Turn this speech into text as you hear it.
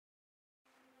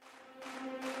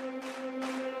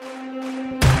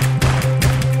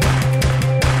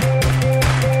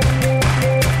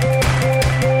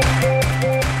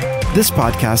This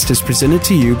podcast is presented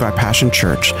to you by Passion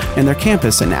Church and their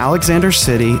campus in Alexander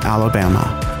City,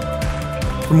 Alabama.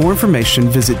 For more information,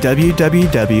 visit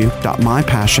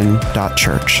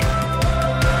www.mypassion.church.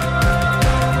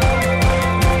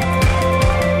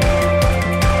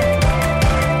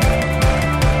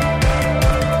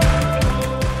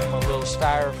 A little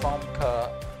styrofoam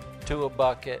cup, to a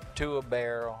bucket, to a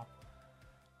barrel,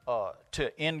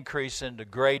 to increase into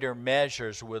greater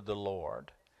measures with the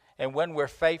Lord. And when we're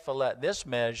faithful at this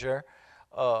measure,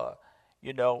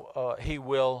 He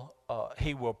will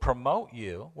promote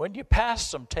you. When you pass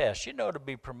some tests, to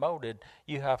be promoted,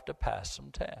 you have to pass some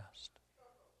tests.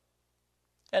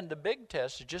 And the big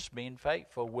test is just being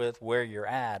faithful with where you're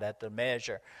at the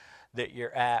measure that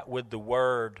you're at with the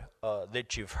word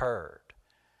that you've heard.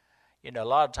 A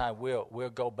lot of times we'll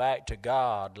go back to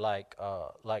God like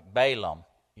Balaam.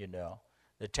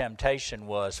 The temptation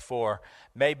was for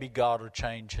maybe God will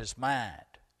change his mind.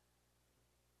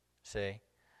 See,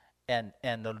 and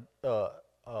the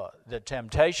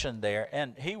temptation there,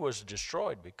 and he was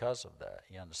destroyed because of that.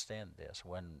 You understand this?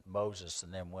 When Moses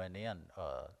and them went in,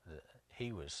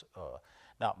 he was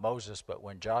not Moses, but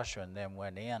when Joshua and them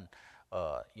went in,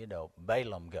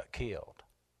 Balaam got killed.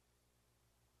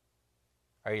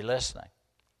 Are you listening?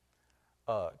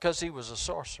 Because he was a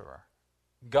sorcerer.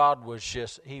 God was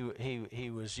just, he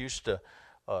was used to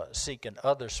seeking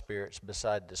other spirits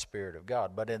beside the Spirit of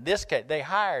God. But in this case, they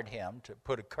hired him to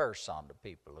put a curse on the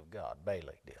people of God.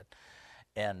 Balak did.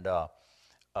 And,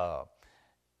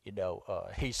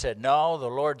 he said, no, the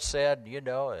Lord said,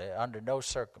 under no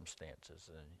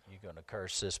circumstances you're going to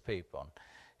curse this people. And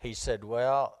he said,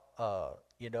 well,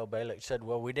 Balak said,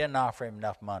 well, we didn't offer him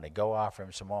enough money. Go offer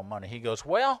him some more money. He goes,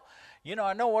 well,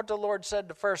 I know what the Lord said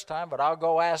the first time, but I'll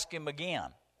go ask him again.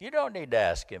 You don't need to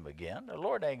ask him again. The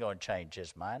Lord ain't going to change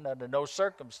his mind. Under no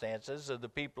circumstances are the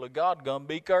people of God going to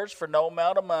be cursed for no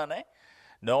amount of money,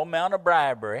 no amount of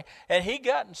bribery. And he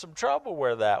got in some trouble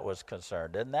where that was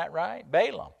concerned. Isn't that right?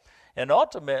 Balaam. And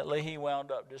ultimately, he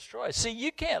wound up destroyed. See,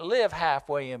 you can't live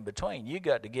halfway in between. You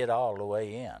got to get all the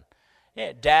way in. You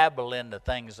can't dabble in the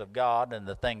things of God and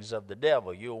the things of the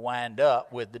devil. You'll wind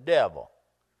up with the devil.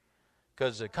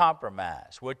 Because of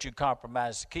compromise. What you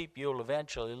compromise to keep, you'll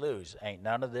eventually lose. Ain't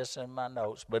none of this in my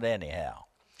notes, but anyhow.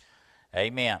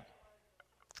 Amen.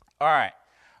 All right.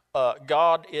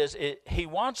 God He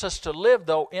wants us to live,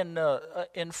 though, in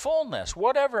fullness.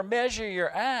 Whatever measure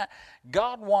you're at,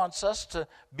 God wants us to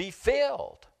be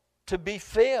filled,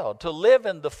 to live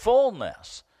in the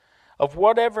fullness of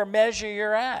whatever measure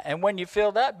you're at. And when you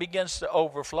feel that begins to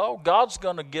overflow, God's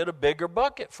going to get a bigger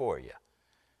bucket for you.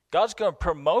 God's going to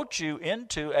promote you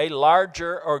into a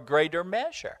larger or greater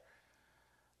measure.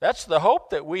 That's the hope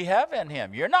that we have in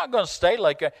Him. You're not going to stay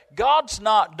like that. God's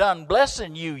not done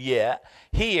blessing you yet.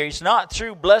 He's not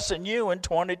through blessing you in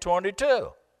 2022.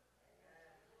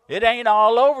 It ain't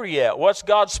all over yet. What's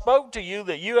God spoke to you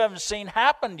that you haven't seen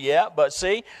happened yet, but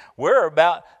see,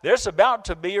 there's about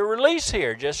to be a release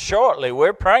here just shortly.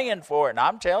 We're praying for it, and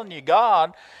I'm telling you,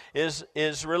 God is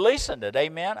releasing it.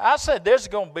 Amen. I said there's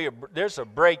a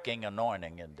breaking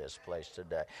anointing in this place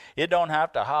today. You don't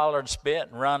have to holler and spit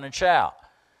and run and shout.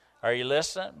 Are you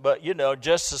listening? But,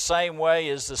 just the same way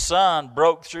as the sun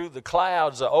broke through the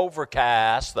clouds, the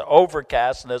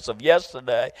overcastness of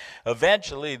yesterday,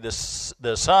 eventually the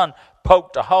sun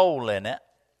poked a hole in it.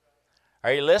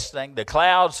 Are you listening? The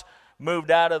clouds moved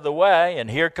out of the way,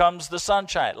 and here comes the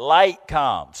sunshine. Light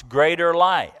comes, greater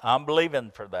light. I'm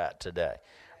believing for that today.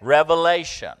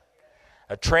 Revelation,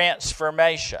 a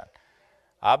transformation.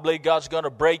 I believe God's going to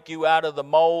break you out of the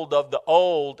mold of the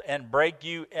old and break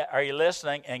you, are you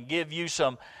listening, and give you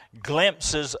some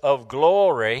glimpses of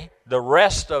glory, the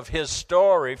rest of His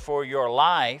story for your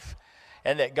life,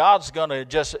 and that God's going to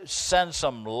just send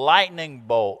some lightning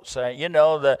bolts, that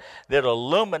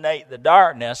illuminate the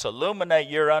darkness, illuminate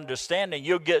your understanding.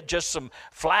 You'll get just some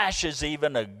flashes,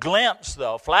 even a glimpse,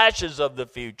 flashes of the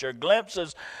future,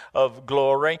 glimpses of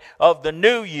glory, of the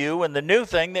new you and the new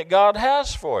thing that God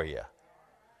has for you.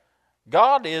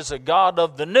 God is a God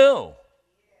of the new.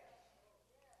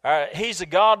 He's a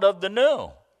God of the new.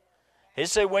 He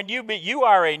said, when you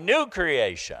are a new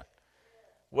creation.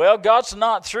 Well, God's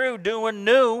not through doing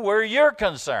new where you're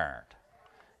concerned.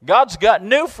 God's got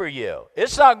new for you.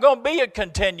 It's not going to be a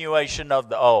continuation of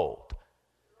the old.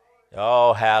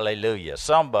 Oh, hallelujah.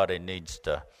 Somebody needs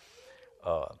to,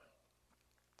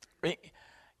 we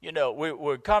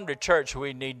come to church,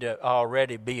 we need to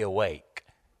already be awake.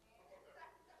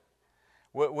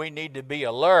 We need to be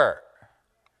alert.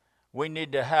 We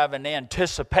need to have an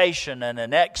anticipation and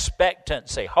an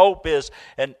expectancy. Hope is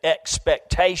an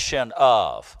expectation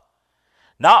of.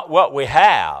 Not what we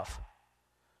have,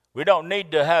 We don't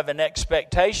need to have an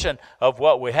expectation of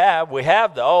what we have. We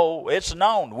have it's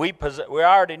known. We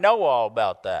already know all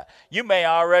about that. You may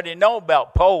already know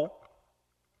about Poe.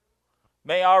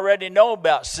 May already know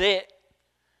about sick.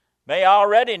 May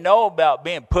already know about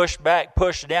being pushed back,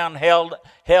 pushed down, held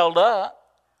up.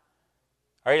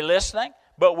 Are you listening?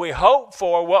 But we hope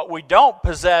for what we don't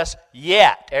possess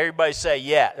yet. Everybody say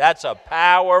yet. That's a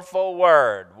powerful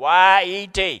word.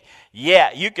 Y-E-T.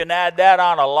 Yet. You can add that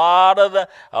on a lot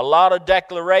of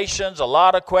declarations, a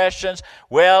lot of questions.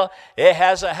 Well, it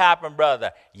hasn't happened,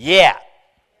 brother. Yet.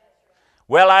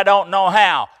 Well, I don't know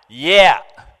how. Yet.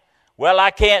 Well,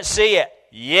 I can't see it.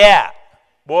 Yet.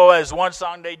 Boy, there's one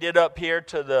song they did up here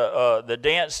to the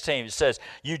dance team. It says,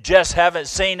 you just haven't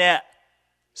seen it.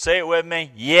 Say it with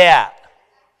me. Yet.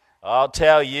 I'll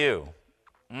tell you.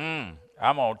 I'm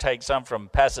going to take some from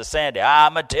Pastor Sandy.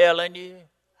 I'm a-telling you.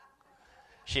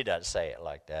 She doesn't say it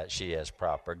like that. She has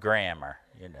proper grammar,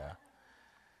 you know.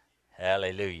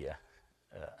 Hallelujah.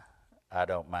 I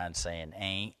don't mind saying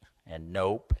ain't and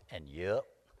nope and yup.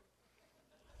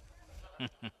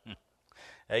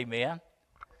 Amen.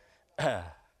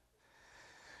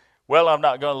 Well, I'm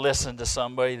not going to listen to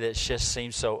somebody that just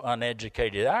seems so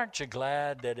uneducated. Aren't you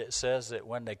glad that it says that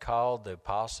when they called the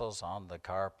apostles on the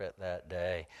carpet that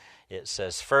day, it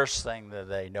says first thing that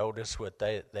they noticed was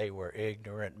they were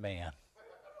ignorant men.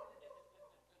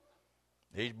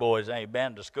 These boys ain't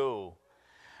been to school.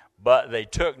 But they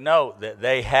took note that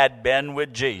they had been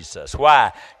with Jesus.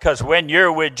 Why? Because when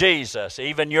you're with Jesus,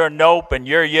 even your nope and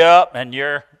your yup and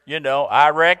your, I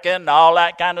reckon, all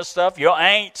that kind of stuff, your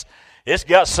ain'ts, it's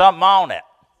got something on it.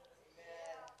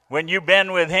 When you've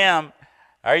been with him,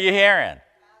 are you hearing?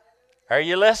 Are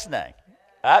you listening?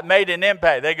 That made an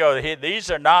impact. They go, these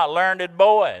are not learned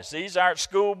boys. These aren't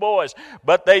school boys.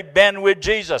 But they've been with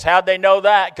Jesus. How'd they know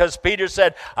that? Because Peter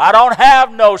said, I don't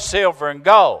have no silver and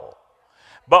gold.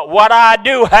 But what I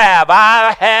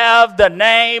have the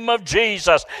name of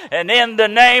Jesus. And in the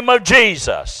name of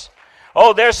Jesus.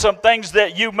 Oh, there's some things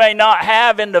that you may not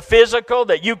have in the physical,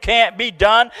 that you can't be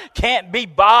done, can't be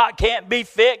bought, can't be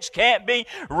fixed, can't be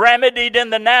remedied in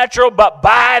the natural, but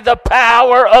by the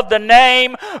power of the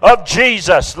name of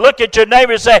Jesus. Look at your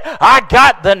neighbor and say, I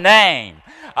got the name.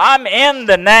 I'm in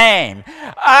the name.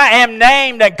 I am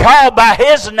named and called by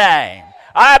his name.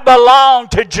 I belong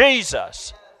to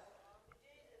Jesus.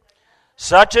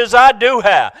 Such as I do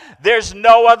have. There's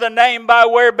no other name by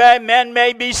whereby men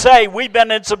may be saved. We've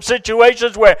been in some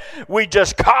situations where we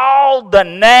just called the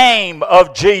name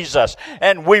of Jesus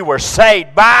and we were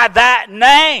saved by that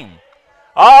name.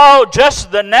 Oh,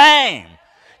 just the name.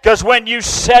 Because when you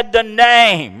said the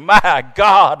name, my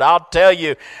God, I'll tell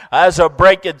you, there's a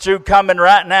breaking through coming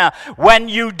right now. When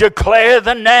you declare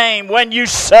the name, when you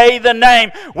say the name,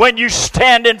 when you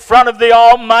stand in front of the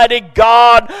Almighty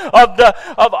God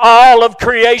of all of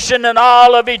creation and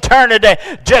all of eternity,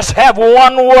 just have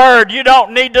one word. You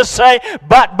don't need to say,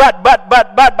 but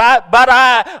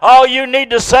I. All you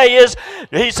need to say is,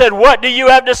 he said, what do you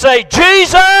have to say?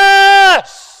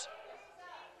 Jesus!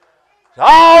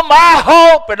 All my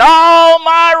hope and all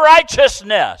my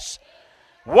righteousness.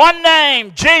 One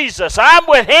name, Jesus. I'm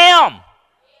with him.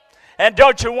 And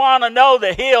don't you want to know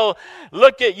that he'll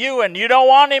look at you and you don't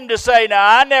want him to say, now,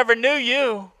 I never knew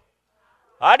you.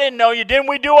 I didn't know you. Didn't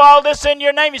we do all this in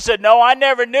your name? He said, no, I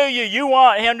never knew you. You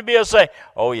want him to be able to say,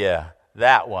 oh, yeah,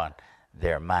 that one,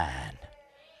 they're mine.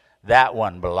 That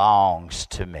one belongs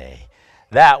to me.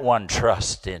 That one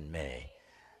trusts in me.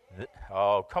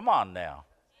 Oh, come on now.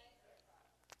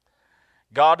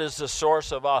 God is the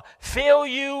source of all. Fill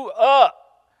you up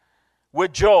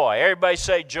with joy. Everybody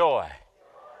say joy.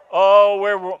 Oh,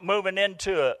 we're moving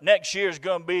into it. Next year is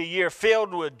going to be a year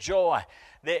filled with joy.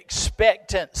 The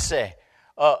expectancy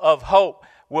of hope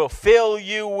will fill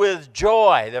you with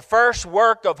joy. The first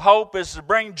work of hope is to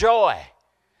bring joy.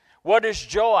 What is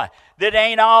joy? That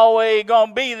ain't always going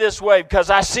to be this way because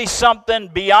I see something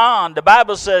beyond. The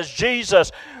Bible says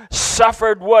Jesus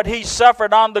suffered what he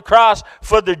suffered on the cross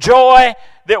for the joy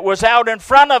that was out in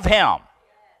front of him.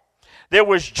 There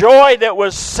was joy that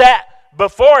was set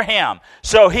before him.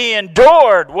 So he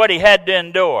endured what he had to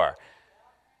endure.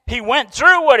 He went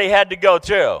through what he had to go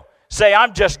through. Say,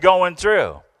 I'm just going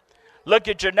through. Look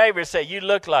at your neighbor and say, you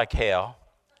look like hell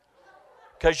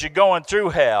because you're going through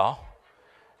hell.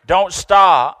 Don't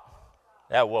stop.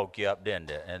 That woke you up,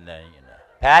 didn't it? And then,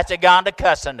 Pastor gone to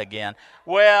cussing again.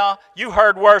 Well, you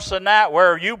heard worse than that.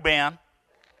 Where have you been?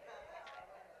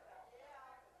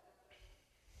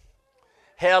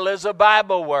 Hell is a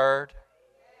Bible word.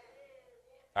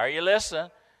 Are you listening?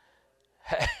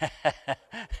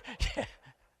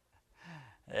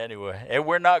 Anyway, and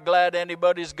we're not glad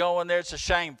anybody's going there. It's a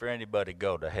shame for anybody to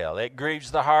go to hell. It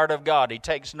grieves the heart of God. He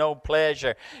takes no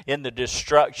pleasure in the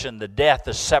destruction, the death,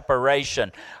 the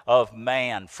separation of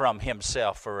man from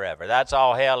himself forever. That's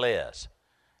all hell is.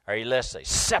 Are you listening?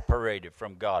 Separated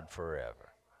from God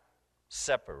forever.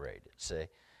 Separated, see?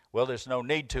 Well, there's no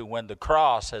need to when the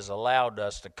cross has allowed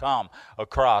us to come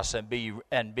across and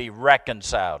be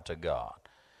reconciled to God.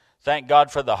 Thank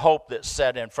God for the hope that's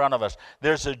set in front of us.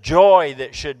 There's a joy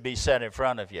that should be set in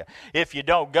front of you. If you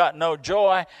don't got no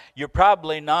joy, you're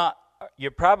probably not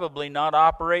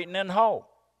operating in hope.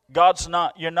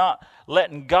 You're not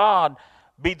letting God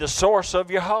be the source of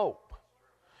your hope.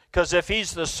 Because if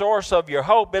He's the source of your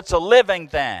hope, it's a living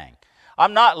thing.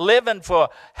 I'm not living for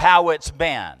how it's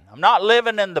been. I'm not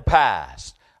living in the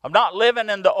past. I'm not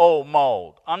living in the old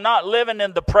mold. I'm not living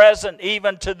in the present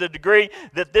even to the degree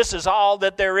that this is all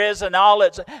that there is and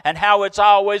how it's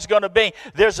always going to be.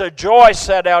 There's a joy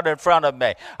set out in front of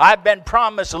me. I've been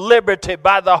promised liberty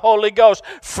by the Holy Ghost,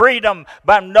 freedom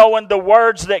by knowing the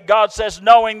words that God says,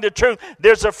 knowing the truth.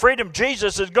 There's a freedom.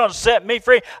 Jesus is going to set me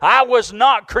free. I was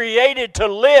not created to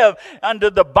live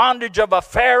under the bondage of a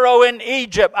Pharaoh in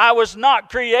Egypt. I was not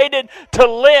created to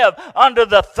live under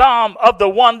the thumb of the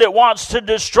one that wants to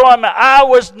destroy me. I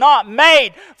was not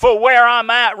made for where I'm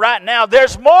at right now.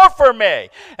 There's more for me.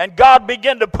 And God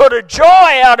began to put a joy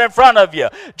out in front of you.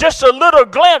 Just a little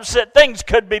glimpse that things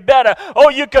could be better. Oh,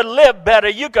 you could live better.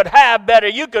 You could have better.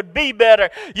 You could be better.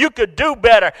 You could do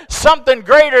better. Something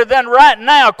greater than right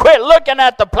now. Quit looking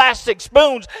at the plastic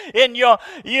spoons in your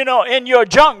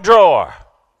junk drawer.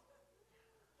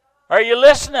 Are you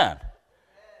listening?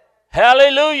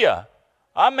 Hallelujah.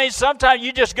 I mean, sometimes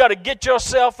you just got to get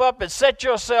yourself up and set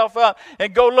yourself up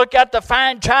and go look at the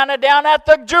fine china down at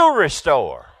the jewelry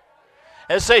store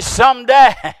and say,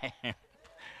 someday,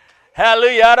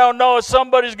 hallelujah, I don't know if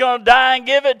somebody's going to die and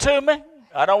give it to me.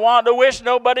 I don't want to wish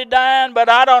nobody dying, but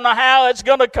I don't know how it's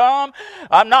going to come.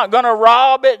 I'm not going to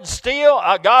rob it and steal.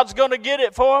 God's going to get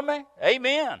it for me.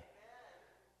 Amen.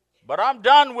 But I'm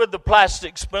done with the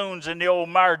plastic spoons and the old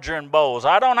margarine bowls.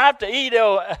 I don't have to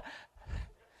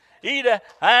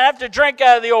I have to drink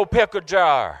out of the old pickle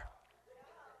jar.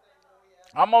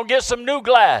 I'm going to get some new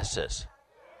glasses.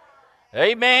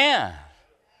 Amen.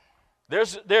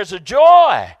 There's a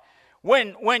joy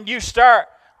when you start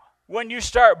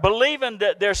believing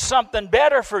that there's something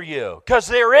better for you. Because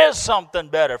there is something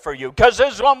better for you. Because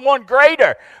there's someone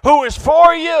greater who is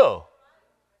for you.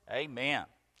 Amen.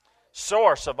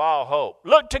 Source of all hope.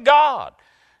 Look to God.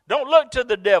 Don't look to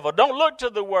the devil. Don't look to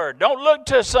the word. Don't look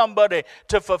to somebody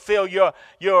to fulfill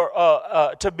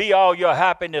to be all your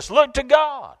happiness. Look to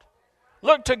God.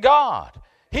 Look to God.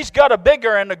 He's got a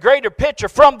bigger and a greater picture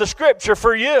from the Scripture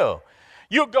for you.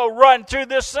 You go running through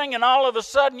this thing, and all of a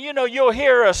sudden, you'll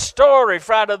hear a story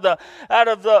out of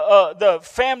the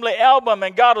family album,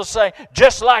 and God will say,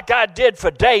 just like I did for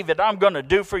David, I'm going to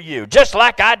do for you. Just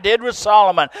like I did with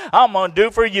Solomon, I'm going to do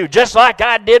for you. Just like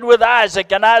I did with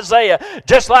Isaac and Isaiah.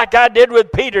 Just like I did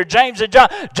with Peter, James, and John.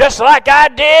 Just like I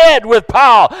did with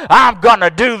Paul, I'm going to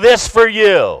do this for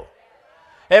you.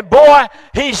 And boy,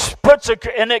 he puts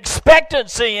an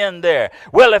expectancy in there.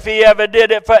 Well, if he ever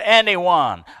did it for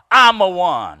anyone, I'm a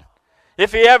one.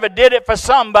 If he ever did it for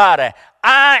somebody,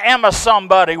 I am a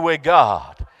somebody with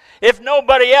God. If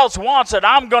nobody else wants it,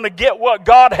 I'm going to get what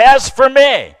God has for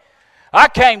me. I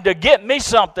came to get me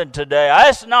something today.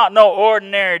 It's not no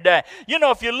ordinary day.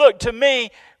 If you look to me,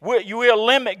 you will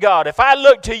limit God. If I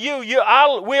look to you,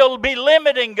 we'll be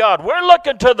limiting God. We're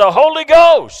looking to the Holy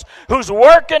Ghost who's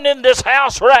working in this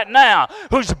house right now,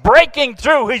 who's breaking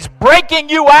through. He's breaking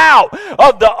you out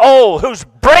of the old, who's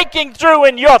breaking through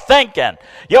in your thinking,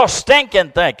 your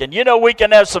stinking thinking. We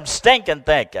can have some stinking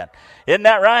thinking. Isn't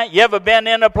that right? You ever been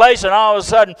in a place and all of a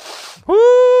sudden,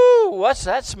 whoo, what's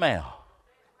that smell?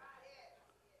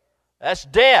 That's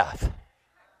death.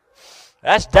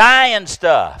 That's dying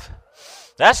stuff.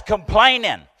 That's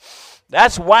complaining.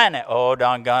 That's whining. Oh,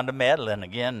 doggone to meddling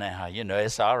again now.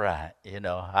 It's all right.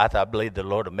 I believe the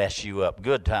Lord will mess you up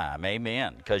good time.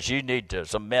 Amen. Because you need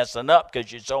some messing up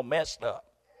because you're so messed up.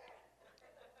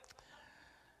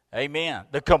 Amen.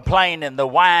 The complaining, the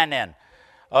whining,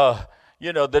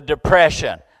 the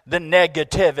depression, the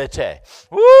negativity.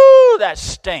 Woo, that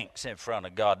stinks in front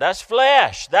of God. That's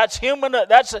flesh. That's human.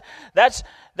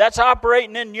 That's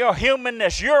operating in your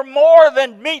humanness. You're more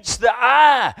than meets the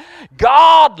eye.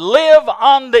 God live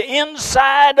on the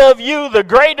inside of you. The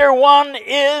greater one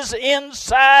is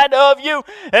inside of you.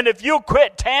 And if you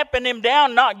quit tamping him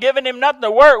down, not giving him nothing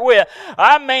to work with,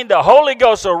 the Holy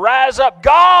Ghost will rise up.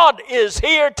 God is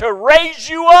here to raise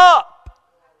you up.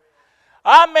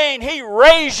 I mean, He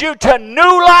raised you to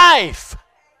new life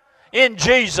in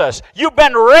Jesus. You've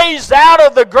been raised out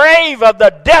of the grave of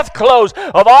the death clothes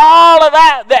of all of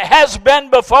that has been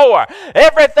before.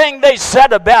 Everything they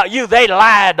said about you, they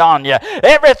lied on you.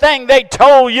 Everything they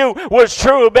told you was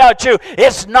true about you.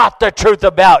 It's not the truth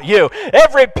about you.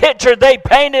 Every picture they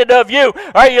painted of you,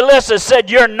 or you listen, said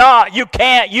you're not, you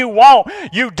can't, you won't,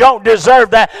 you don't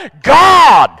deserve that.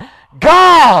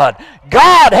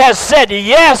 God has said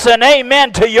yes and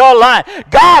amen to your life.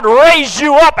 God raised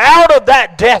you up out of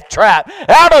that death trap,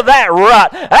 out of that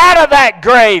rut, out of that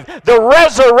grave. The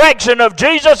resurrection of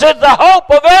Jesus is the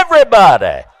hope of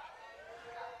everybody.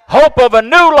 Hope of a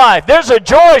new life. There's a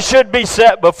joy should be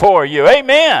set before you.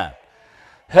 Amen.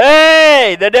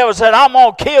 Hey, the devil said, I'm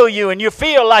going to kill you, and you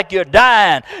feel like you're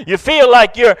dying. You feel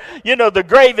like the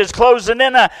grave is closing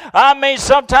in. I mean,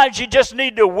 sometimes you just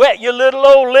need to wet your little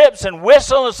old lips and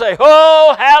whistle and say,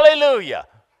 oh, hallelujah.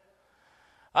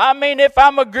 I mean, if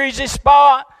I'm a greasy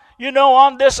spot,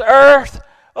 on this earth,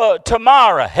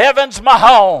 tomorrow, heaven's my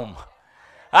home.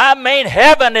 I mean,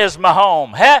 heaven is my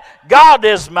home. God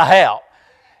is my help.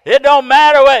 It don't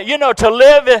matter what,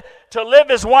 to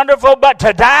live is wonderful, but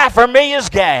to die for me is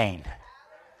gain.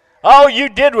 All you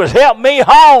did was help me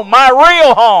home, my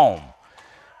real home.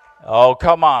 Oh,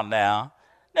 come on now.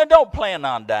 Now, don't plan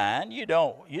on dying.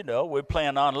 We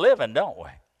plan on living, don't we?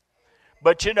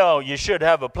 But, you should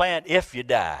have a plan if you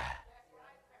die.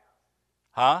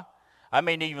 Huh? I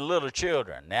mean, even little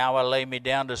children. Now I lay me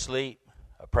down to sleep.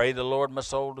 I pray the Lord my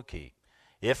soul to keep.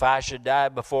 If I should die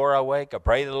before I wake, I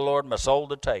pray the Lord my soul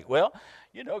to take. Well,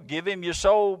 give Him your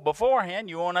soul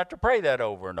beforehand. You won't have to pray that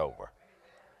over and over.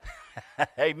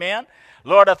 Amen.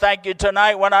 Lord, I thank you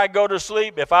tonight when I go to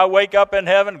sleep. If I wake up in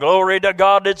heaven, glory to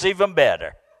God, it's even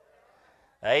better.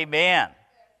 Amen.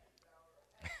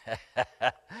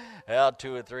 Well,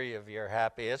 2 or 3 of you are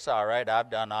happy. It's all right.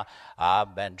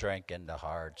 I've been drinking the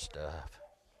hard stuff.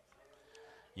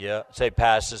 Yeah. Say,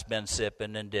 Pastor's been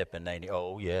sipping and dipping, ain't he?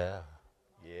 Oh, yeah.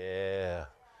 Yeah.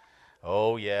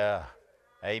 Oh, yeah.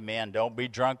 Amen. Don't be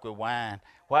drunk with wine.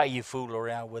 Why you fool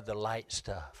around with the light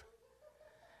stuff?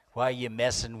 Why you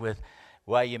messing with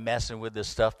the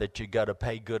stuff that you got to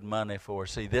pay good money for?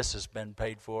 See, this has been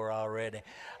paid for already.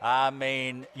 I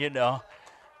mean,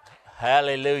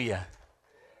 hallelujah.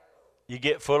 You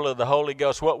get full of the Holy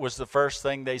Ghost. What was the first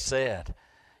thing they said?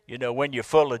 When you're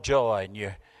full of joy and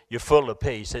you're full of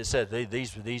peace. It said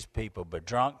these people but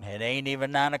drunk. It ain't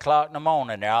even 9 o'clock in the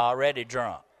morning. They're already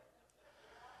drunk.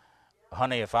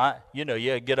 Honey, if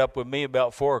you get up with me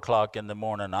about 4 o'clock in the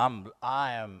morning,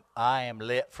 I am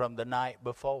lit from the night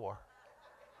before.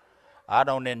 I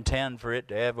don't intend for it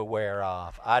to ever wear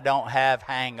off. I don't have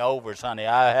hangovers, honey.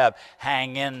 I have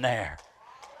hang in there.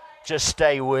 Just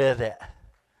stay with it.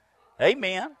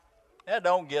 Amen. Now,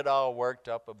 don't get all worked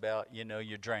up about,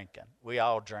 you're drinking. We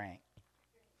all drink.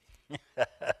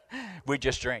 We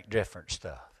just drink different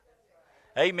stuff.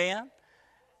 Amen.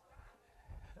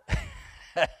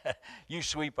 You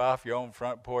sweep off your own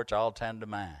front porch, I'll tend to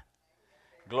mine.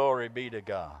 Glory be to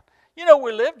God.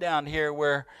 We live down here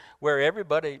where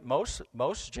everybody,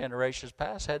 most generations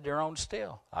past, had their own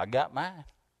still. I got mine.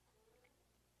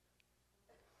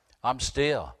 I'm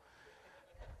still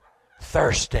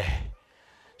thirsty.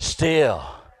 Still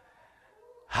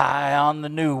high on the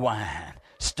new wine.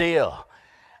 Still,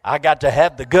 I got to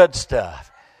have the good stuff.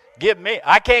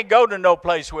 I can't go to no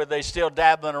place where they still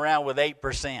dabbling around with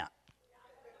 8%.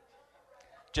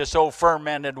 Just old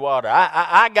fermented water.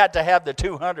 I got to have the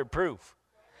 200 proof.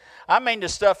 I mean the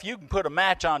stuff you can put a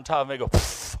match on top and they go,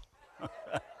 poof.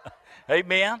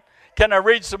 Amen. Can I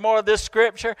read some more of this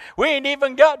scripture? We ain't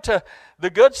even got to the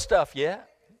good stuff yet.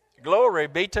 Glory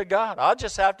be to God. I'll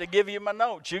just have to give you my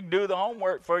notes. You can do the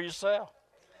homework for yourself.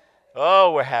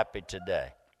 Oh, we're happy today.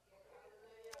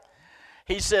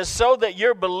 He says, so that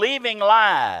your believing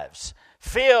lives,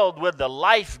 filled with the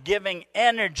life-giving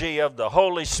energy of the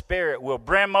Holy Spirit, will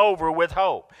brim over with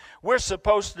hope. We're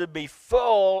supposed to be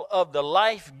full of the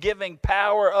life-giving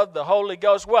power of the Holy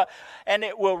Ghost. What? And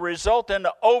it will result in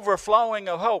the overflowing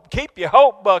of hope. Keep your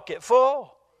hope bucket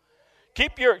full.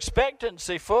 Keep your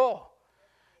expectancy full.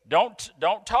 Don't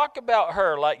talk about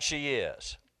her like she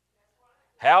is.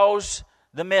 How's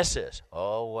the missus?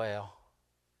 Oh, well.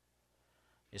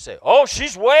 You say, oh,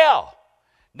 she's well.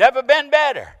 Never been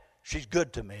better. She's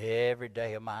good to me every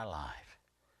day of my life.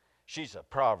 She's a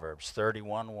Proverbs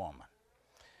 31 woman.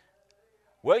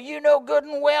 Well, you know good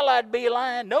and well I'd be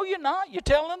lying. No, you're not. You're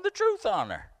telling the truth on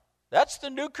her. That's the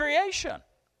new creation.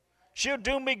 She'll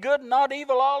do me good and not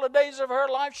evil all the days of her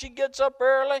life. She gets up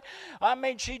early.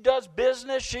 She does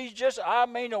business. She's just,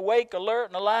 awake, alert,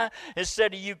 and alive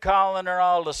instead of you calling her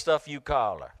all the stuff you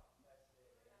call her.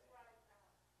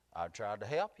 I've tried to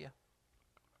help you.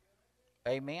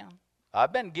 Amen.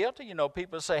 I've been guilty.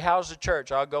 People say, how's the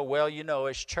church? I'll go, well,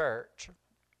 it's church.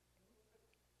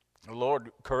 The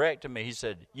Lord corrected me. He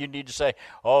said, you need to say,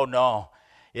 oh, no,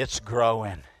 it's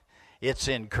growing. It's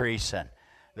increasing.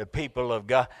 The people of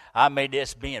God,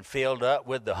 it's being filled up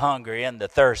with the hungry and the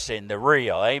thirsty and the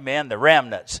real. Amen. The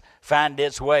remnants find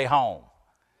its way home.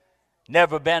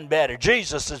 Never been better.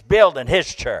 Jesus is building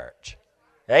his church.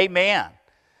 Amen.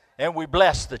 And we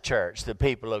bless the church, the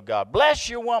people of God. Bless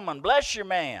your woman. Bless your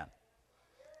man.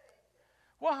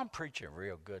 Well, I'm preaching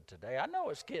real good today. I know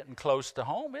it's getting close to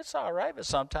home. It's all right, but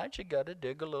sometimes you got to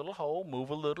dig a little hole,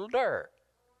 move a little dirt.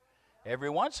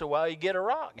 Every once in a while you get a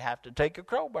rock. You have to take a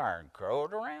crowbar and throw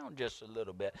it around just a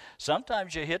little bit.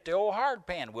 Sometimes you hit the old hard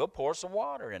pan. We'll pour some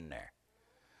water in there.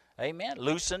 Amen.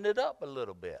 Loosen it up a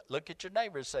little bit. Look at your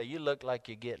neighbor and say, you look like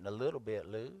you're getting a little bit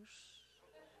loose.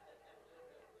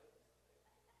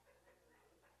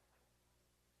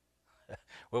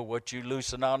 Well, what you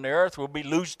loosen on the earth will be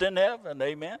loosed in heaven.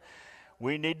 Amen.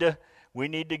 We need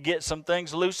to get some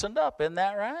things loosened up. Isn't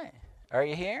that right? Are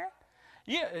you here?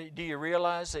 Yeah, do you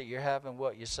realize that you're having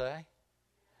what you say?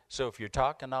 So if you're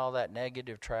talking all that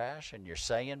negative trash and you're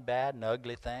saying bad and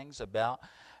ugly things about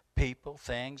people,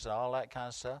 things, and all that kind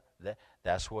of stuff,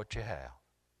 that's what you have.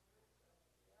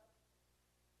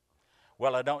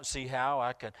 Well, I don't see how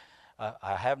I can.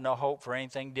 I have no hope for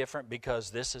anything different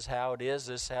because this is how it is.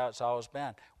 This is how it's always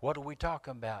been. What are we talking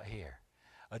about here?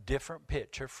 A different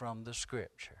picture from the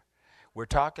Scripture. We're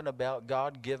talking about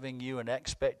God giving you an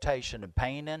expectation and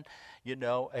painting,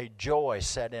 a joy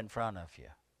set in front of you.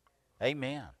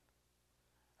 Amen.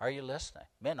 Are you listening?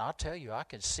 Man, I'll tell you, I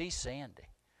can see Sandy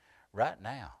right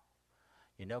now.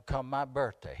 Come my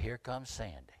birthday, here comes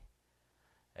Sandy.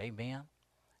 Amen.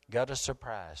 Got a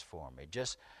surprise for me.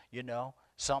 Just,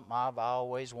 something I've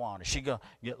always wanted. She going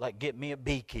to get me a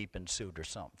beekeeping suit or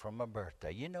something for my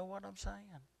birthday. You know what I'm saying?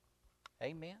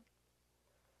 Amen.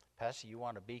 Pastor, you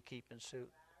want a beekeeping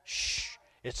suit? Shh,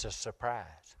 it's a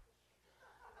surprise.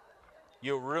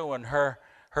 You'll ruin her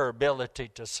ability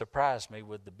to surprise me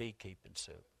with the beekeeping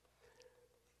suit.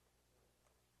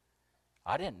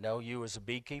 I didn't know you was a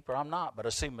beekeeper. I'm not, but I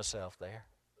see myself there.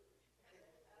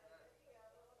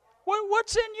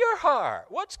 What's in your heart?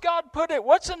 What's God put it?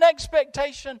 What's an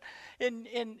expectation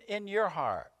in your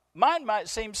heart? Mine might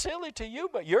seem silly to you,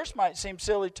 but yours might seem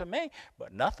silly to me.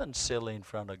 But nothing's silly in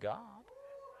front of God.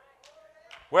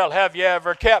 Well, have you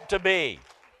ever kept a bee?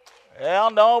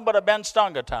 Well, no, but I've been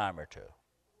stung a time or two.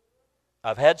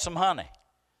 I've had some honey.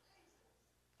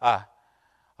 I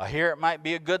hear it might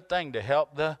be a good thing to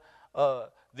help the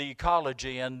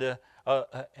ecology and the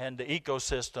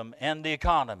ecosystem and the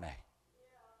economy.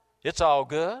 It's all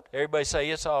good. Everybody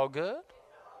say it's all good.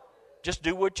 Just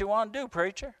do what you want to do,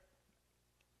 preacher.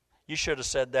 You should have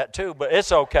said that too, but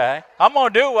it's okay. I'm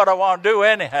going to do what I want to do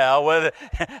anyhow. With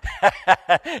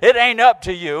it ain't up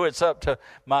to you. It's up to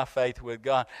my faith with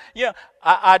God.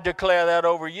 I declare that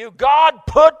over you. God,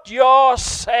 put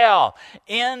yourself,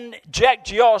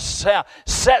 inject yourself,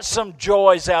 set some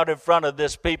joys out in front of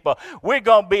this people. We're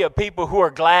going to be a people who are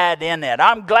glad in it.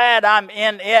 I'm glad I'm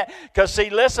in it because,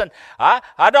 see, listen,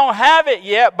 I don't have it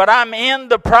yet, but I'm in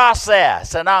the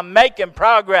process and I'm making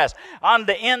progress on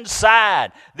the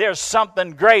inside. There's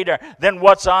something greater than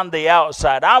what's on the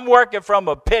outside. I'm working from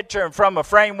a picture and from a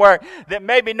framework that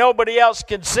maybe nobody else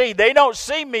can see. They don't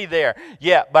see me there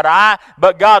yet,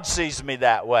 but God sees me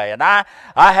that way. And I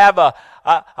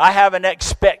have an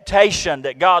expectation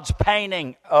that God's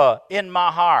painting in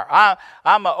my heart.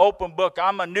 I'm an open book.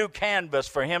 I'm a new canvas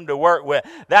for Him to work with.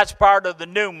 That's part of the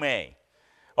new me.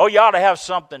 Oh, you ought to have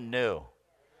something new.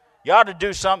 You ought to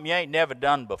do something you ain't never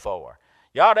done before.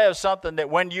 You ought to have something that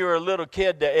when you were a little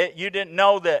kid that you didn't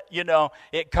know that,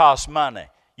 it cost money.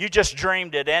 You just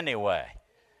dreamed it anyway.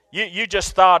 You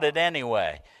just thought it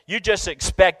anyway. You just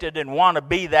expected and want to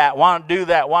be that, want to do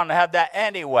that, want to have that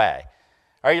anyway.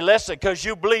 Are you listening? Because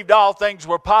you believed all things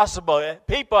were possible.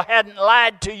 People hadn't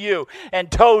lied to you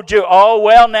and told you, oh,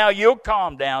 well, now you'll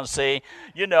calm down, see.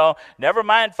 Never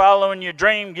mind following your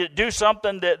dream. Do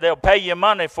something that they'll pay you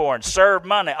money for and serve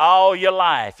money all your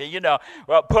life.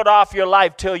 Well, put off your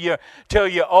life till you're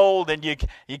old and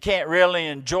you can't really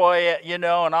enjoy it, and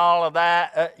all of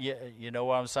that. You know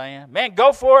what I'm saying? Man,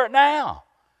 go for it now.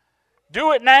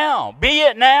 Do it now. Be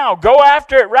it now. Go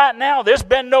after it right now. There's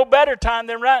been no better time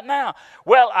than right now.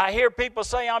 Well, I hear people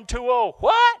say I'm too old.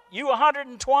 What? You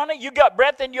 120? You got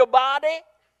breath in your body?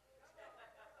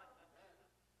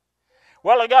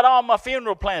 Well, I got all my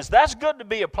funeral plans. That's good to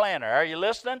be a planner. Are you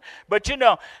listening? But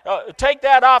take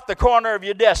that off the corner of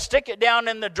your desk. Stick it down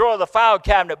in the drawer of the file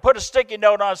cabinet. Put a sticky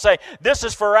note on and say, this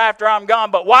is for after I'm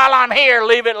gone, but while I'm here,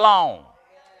 leave it alone.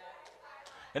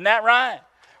 Isn't that right?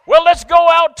 Well, let's go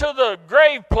out to the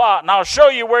grave plot, and I'll show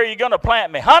you where you're going to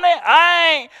plant me.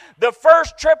 Honey, the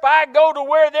first trip I go to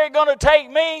where they're going to take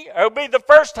me, it'll be the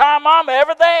first time I'm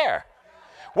ever there.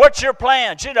 What's your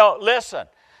plans? Listen.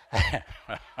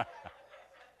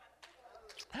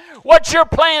 What's your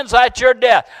plans at your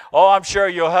death? Oh, I'm sure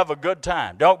you'll have a good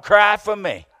time. Don't cry for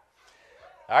me.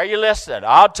 Are you listening?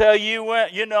 I'll tell you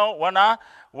when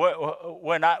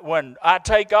I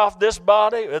take off this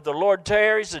body, if the Lord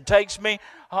tarries and takes me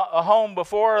home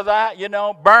before that,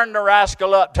 burn the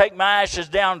rascal up, take my ashes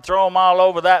down, throw them all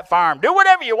over that farm. Do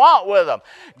whatever you want with them.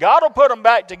 God will put them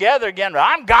back together again.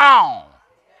 I'm gone.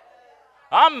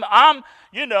 I'm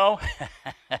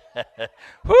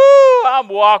I'm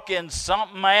walking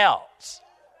something else.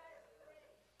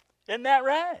 Isn't that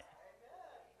right?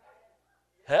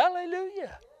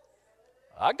 Hallelujah.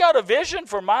 I got a vision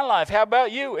for my life. How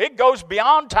about you? It goes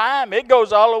beyond time. It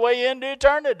goes all the way into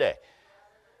eternity.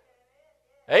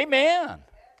 Amen.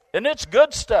 And it's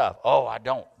good stuff. Oh,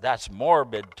 that's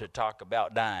morbid to talk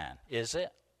about dying. Is it?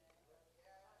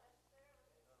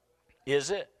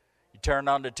 Is it? You turn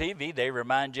on the TV, they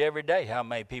remind you every day how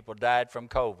many people died from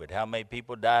COVID, how many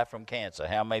people died from cancer,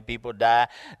 how many people die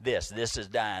this is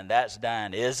dying, that's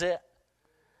dying. Is it?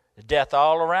 Death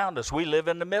all around us. We live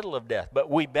in the middle of death, but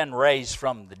we've been raised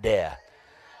from the death.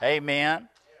 Amen.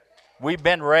 We've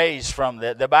been raised from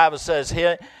that. The Bible says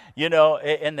here, in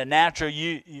the natural,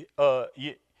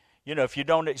 if you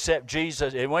don't accept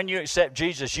Jesus, and when you accept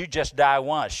Jesus, you just die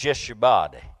once, just your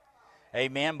body.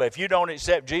 Amen. But if you don't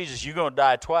accept Jesus, you're going to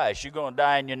die twice. You're going to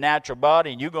die in your natural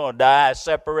body, and you're going to die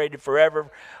separated forever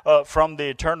from the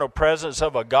eternal presence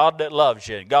of a God that loves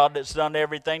you, God that's done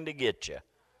everything to get you.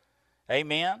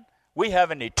 Amen. We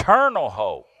have an eternal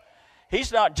hope.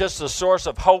 He's not just the source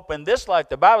of hope in this life.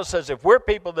 The Bible says if we're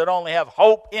people that only have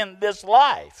hope in this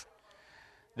life,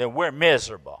 then we're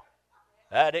miserable.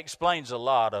 That explains a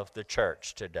lot of the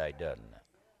church today, doesn't it?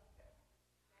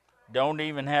 Don't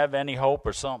even have any hope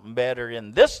or something better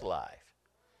in this life.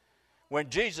 When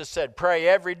Jesus said, pray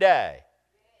every day,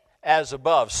 as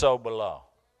above, so below.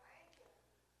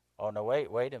 Oh, no,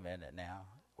 wait a minute now.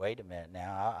 Wait a minute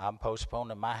now. I'm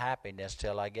postponing my happiness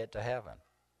till I get to heaven.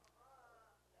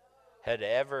 Had it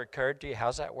ever occurred to you?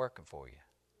 How's that working for you?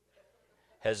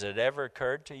 Has it ever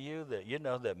occurred to you that,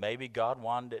 that maybe God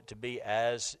wanted it to be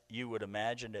as you would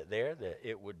imagine it there, that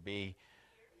it would be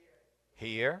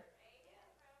here?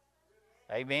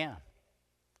 Amen.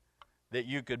 That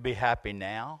you could be happy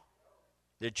now,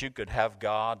 that you could have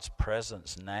God's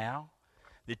presence now,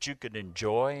 that you could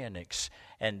enjoy and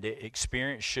the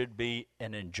experience should be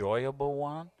an enjoyable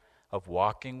one of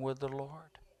walking with the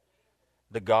Lord,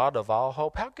 the God of all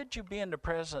hope. How could you be in the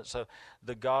presence of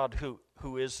the God who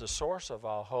is the source of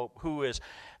all hope, who is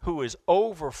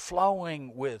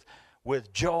overflowing with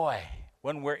joy?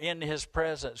 When we're in His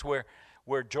presence,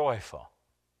 we're joyful.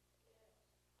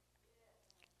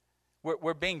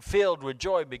 We're being filled with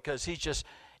joy because He's just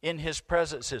in His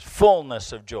presence is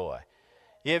fullness of joy.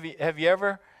 Have you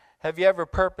ever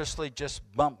purposely just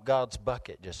bumped God's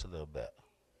bucket just a little bit?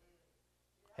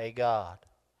 Hey God,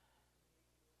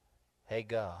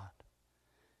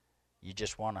 you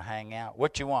just want to hang out.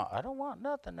 What you want? I don't want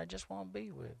nothing. I just want to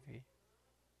be with you.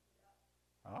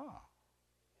 Oh,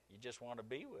 you just want to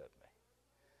be with me.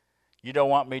 You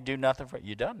don't want me to do nothing for you.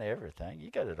 You done everything.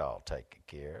 You got it all taken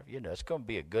care of. It's going to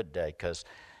be a good day because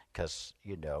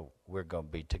we're going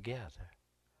to be together.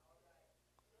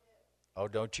 Oh,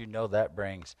 don't you know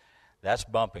that's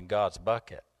bumping God's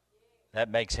bucket. That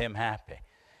makes Him happy.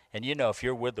 And if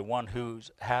you're with the one who's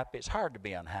happy, it's hard to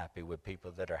be unhappy with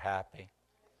people that are happy.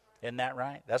 Isn't that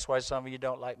right? That's why some of you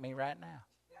don't like me right now.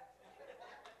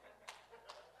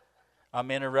 I'm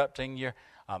interrupting your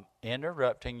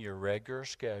regular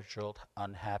scheduled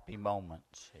unhappy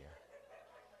moments here.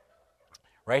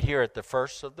 Right here at the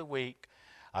first of the week,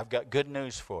 I've got good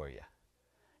news for you.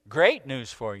 Great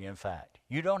news for you, in fact.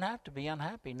 You don't have to be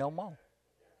unhappy no more.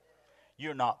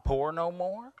 You're not poor no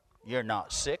more. You're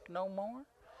not sick no more.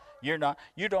 You don't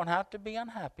have to be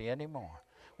unhappy anymore.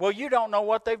 Well, you don't know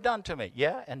what they've done to me.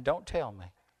 Yeah, and don't tell me.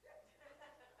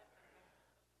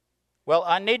 Well,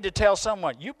 I need to tell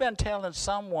someone. You've been telling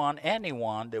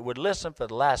anyone that would listen for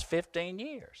the last 15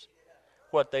 years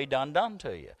what they done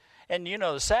to you. And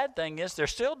the sad thing is they're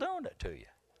still doing it to you.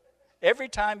 Every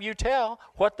time you tell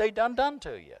what they done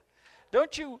to you.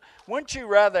 Wouldn't you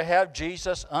rather have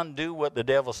Jesus undo what the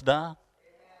devil's done?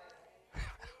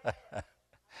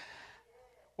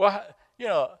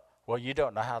 Well, you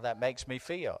don't know how that makes me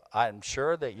feel. I'm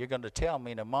sure that you're going to tell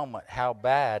me in a moment how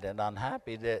bad and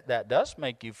unhappy that does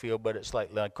make you feel, but it's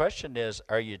like the question is,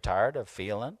 are you tired of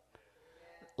feeling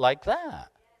like that?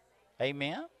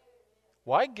 Amen?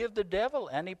 Why give the devil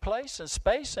any place and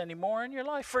space anymore in your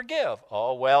life? Forgive.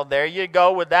 Oh, well, there you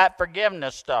go with that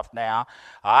forgiveness stuff now.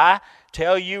 I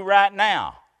tell you right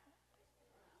now.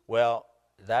 Well,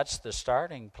 that's the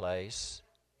starting place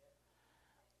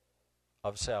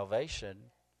of salvation.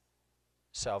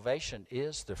 Salvation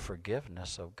is the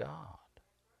forgiveness of God.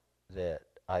 That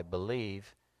I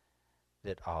believe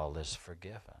that all is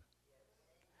forgiven.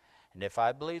 And if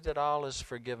I believe that all is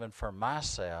forgiven for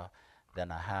myself,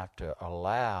 then I have to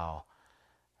allow,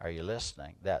 are you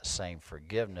listening, that same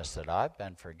forgiveness that I've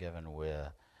been forgiven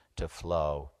with to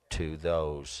flow to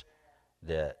those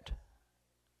that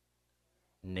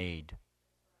need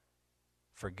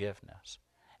forgiveness.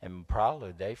 And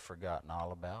probably they've forgotten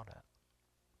all about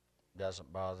it.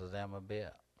 Doesn't bother them a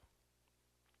bit.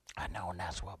 I know, and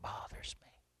that's what bothers me.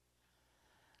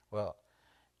 Well,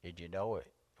 did you know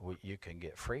it? You can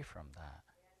get free from that.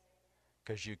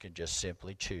 Because you can just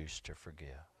simply choose to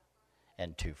forgive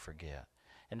and to forget.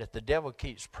 And if the devil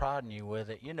keeps prodding you with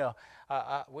it, you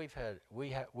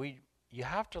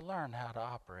have to learn how to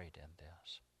operate in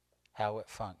this, how it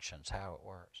functions, how it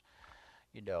works.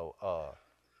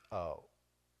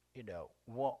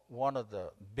 One of the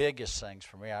biggest things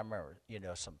for me, I remember,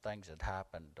 some things that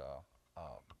happened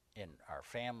in our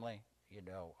family,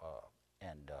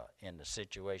 and in the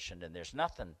situation, and there's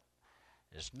nothing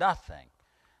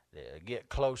that get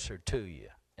closer to you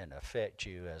and affect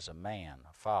you as a man,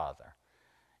 a father,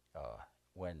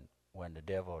 when the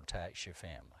devil attacks your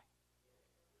family.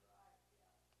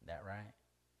 Isn't that right?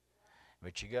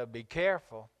 But you got to be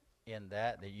careful in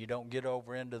that you don't get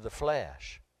over into the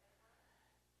flesh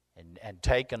and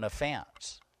take an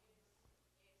offense.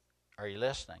 Are you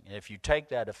listening? And if you take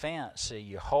that offense, see,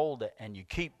 you hold it and you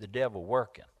keep the devil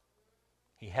working.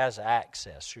 He has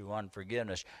access through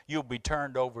unforgiveness. You'll be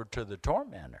turned over to the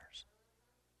tormentors.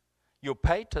 You'll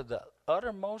pay to the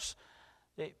uttermost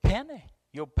penny.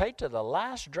 You'll pay to the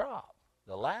last drop,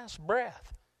 the last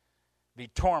breath. Be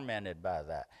tormented by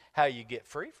that. How you get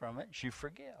free from it is you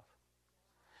forgive.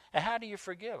 And how do you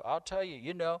forgive? I'll tell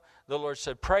you, the Lord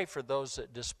said, pray for those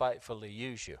that despitefully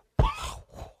use you.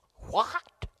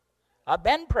 What? I've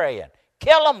been praying.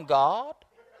 Kill them, God.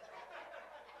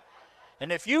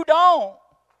 And if you don't,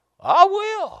 I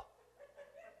will.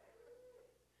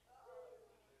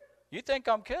 You think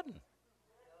I'm kidding?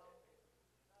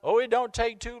 Oh, it don't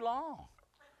take too long.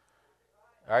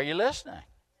 Are you listening?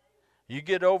 You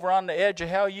get over on the edge of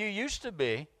how you used to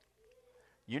be,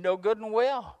 you know good and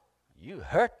well, you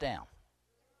hurt them.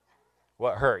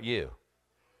 What hurt you?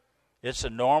 It's a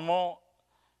normal,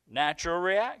 natural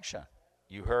reaction.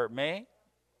 You hurt me,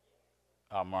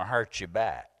 I'm going to hurt you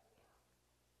back.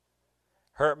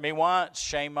 Hurt me once,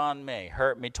 shame on me.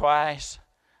 Hurt me twice,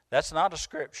 that's not a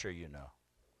scripture,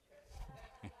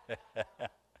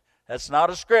 That's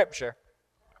not a scripture.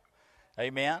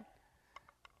 Amen?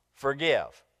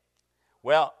 Forgive.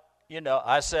 Well,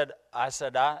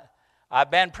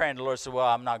 I've been praying. The Lord said, well,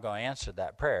 I'm not going to answer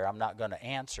that prayer. I'm not going to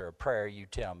answer a prayer you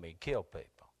tell me kill people.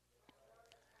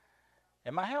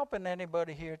 Am I helping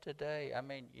anybody here today? I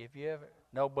mean, if you ever,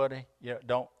 nobody,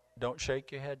 don't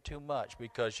shake your head too much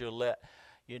because you'll let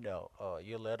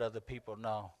other people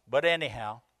know. But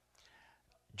anyhow,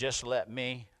 just let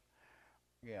me,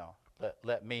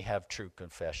 let me have true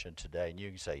confession today. And you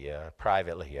can say,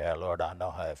 privately, Lord, I know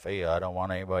how I feel. I don't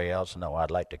want anybody else to know I'd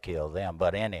like to kill them.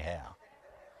 But anyhow.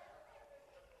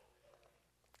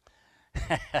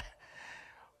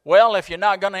 Well, if you're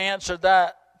not going to answer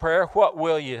that prayer, what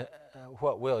will you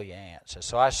answer?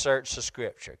 So I searched the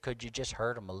scripture. Could you just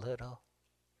hurt them a little?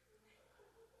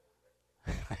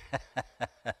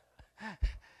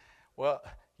 Well,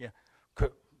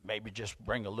 could maybe just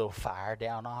bring a little fire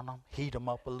down on them, heat them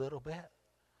up a little bit.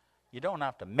 You don't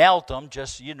have to melt them,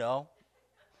 just,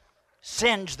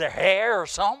 singe their hair or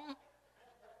something.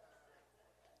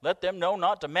 Let them know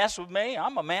not to mess with me.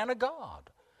 I'm a man of God.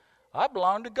 I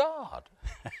belong to God.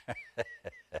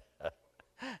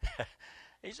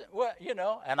 He said, well,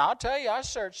 and I'll tell you, I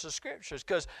searched the scriptures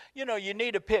because, you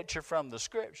need a picture from the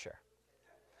scripture.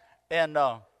 And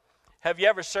have you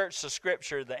ever searched the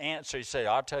scripture, the answer? You say,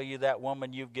 I'll tell you that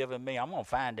woman you've given me, I'm going to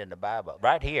find in the Bible.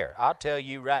 Right here. I'll tell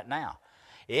you right now.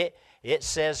 It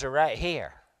says it right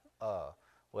here.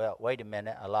 Well, wait a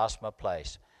minute. I lost my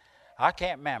place. I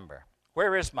can't remember.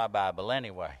 Where is my Bible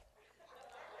anyway?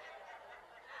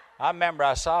 I remember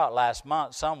I saw it last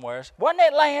month somewhere. Wasn't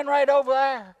it laying right over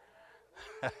there?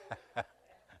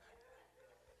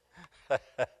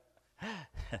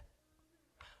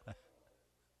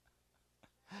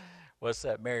 What's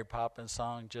that Mary Poppins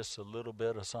song? Just a little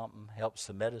bit of something helps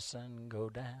the medicine go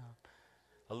down.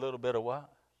 A little bit of what?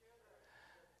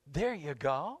 There you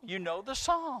go. You know the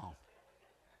song.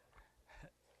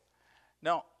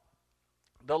 No,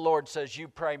 the Lord says, you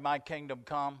pray my kingdom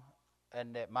come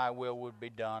and that my will would be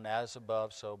done as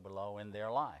above, so below in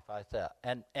their life. I thought,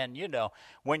 and you know,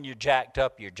 when you're jacked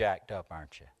up,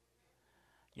 aren't you?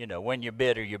 You know, when you're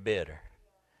bitter, you're bitter.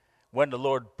 When the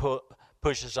Lord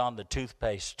pushes on the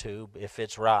toothpaste tube, if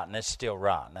it's rotten, it's still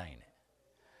rotten, ain't it?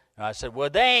 And I said, well,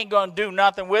 they ain't going to do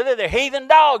nothing with it. They're heathen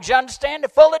dogs, you understand? They're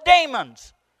full of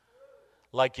demons.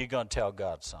 Like you're going to tell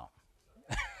God something.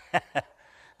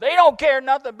 They don't care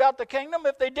nothing about the kingdom.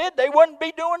 If they did, they wouldn't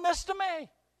be doing this to me.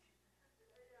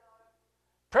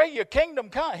 Pray your kingdom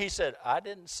come. He said, I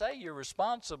didn't say you're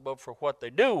responsible for what they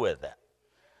do with it.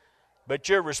 But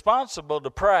you're responsible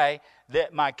to pray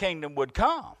that my kingdom would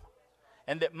come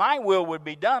and that my will would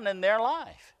be done in their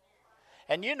life.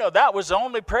 And you know, that was the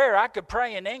only prayer I could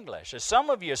pray in English. As some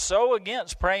of you are so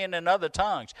against praying in other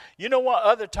tongues. You know what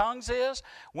other tongues is?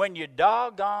 When your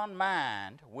doggone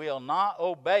mind will not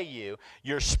obey you,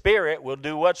 your spirit will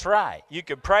do what's right. You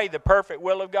can pray the perfect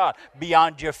will of God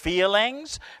beyond your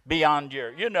feelings, beyond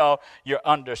your, you know, your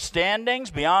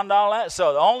understandings, beyond all that.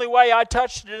 So the only way I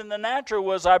touched it in the natural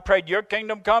was I prayed, your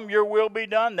kingdom come, your will be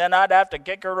done. Then I'd have to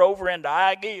kick her over into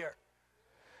high gear.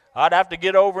 I'd have to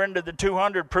get over into the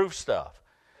 200 proof stuff.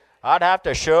 I'd have to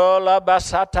shola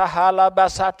basata hala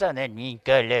basata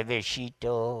nenika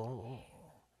leveshito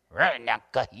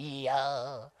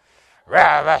ranakahia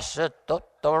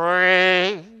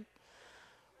ravasatotore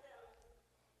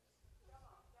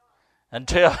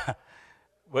until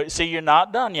see, you're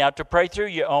not done. You have to pray through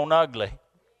your own ugly.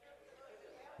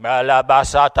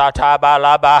 Malabasata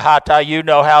tabalabahata, you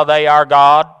know how they are,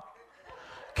 God.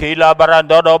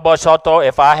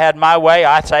 If I had my way,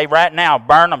 I say right now,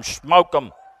 burn them, smoke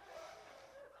them.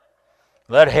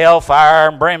 Let hellfire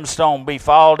and brimstone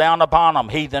fall down upon them.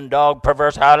 Heathen dog,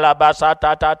 perverse. No,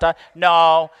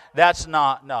 that's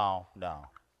not. No.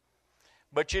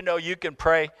 But you know, you can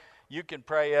pray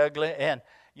ugly, and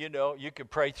you know, you can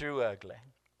pray through ugly.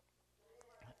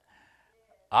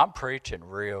 I'm preaching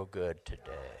real good today.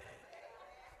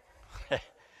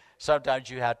 Sometimes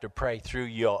you have to pray through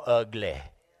your ugly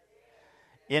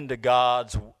into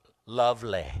God's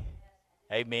lovely.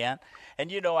 Amen.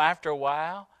 And you know, after a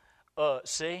while,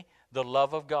 see, the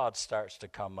love of God starts to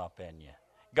come up in you.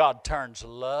 God turns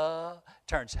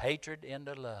hatred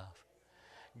into love.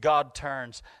 God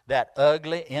turns that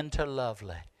ugly into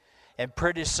lovely. And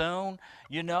pretty soon,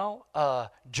 you know,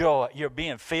 joy. You're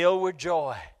being filled with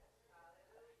joy.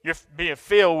 You're being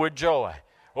filled with joy.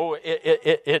 Oh,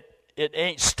 it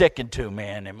ain't sticking to me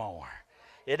anymore.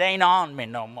 It ain't on me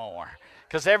no more.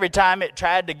 Because every time it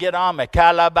tried to get on me,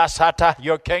 kalabasata,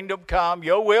 your kingdom come,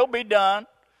 your will be done.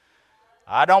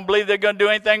 I don't believe they're going to do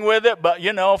anything with it, but,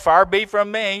 you know, far be from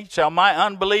me. Shall my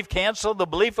unbelief cancel the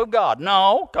belief of God?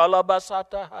 No.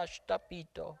 Kalabasata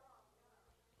hashtapito.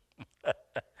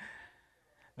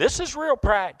 This is real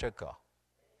practical.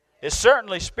 It's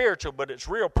certainly spiritual, but it's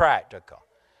real practical.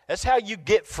 That's how you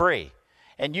get free.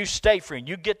 And you stay free, and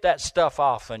you get that stuff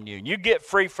off on you, and you get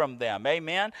free from them,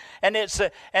 amen. And it's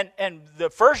and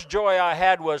the first joy I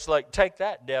had was like, take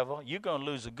that, devil, you're gonna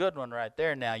lose a good one right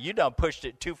there. Now you done pushed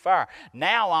it too far.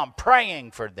 Now I'm praying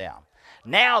for them.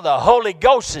 Now the Holy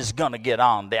Ghost is gonna get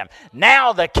on them.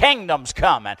 Now the kingdom's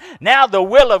coming. Now the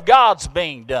will of God's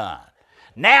being done.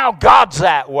 Now God's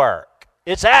at work.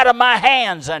 It's out of my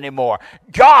hands anymore.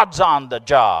 God's on the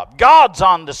job. God's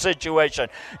on the situation.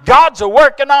 God's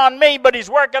working on me, but he's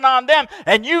working on them.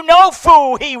 And you know,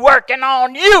 fool, he working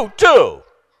on you too.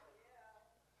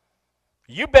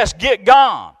 You best get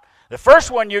gone. The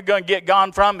first one you're going to get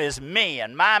gone from is me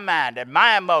and my mind and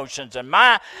my emotions and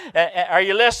my... are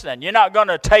you listening? You're not going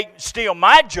to steal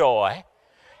my joy.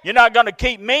 You're not going to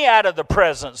keep me out of the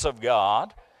presence of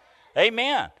God.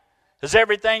 Amen. Because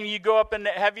everything you go up and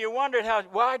have you wondered how,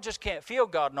 well, I just can't feel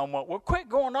God no more. Well, quit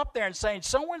going up there and saying,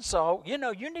 so-and-so, you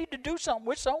know, you need to do something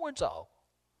with so-and-so.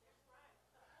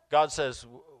 God says,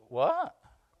 what?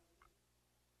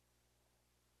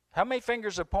 How many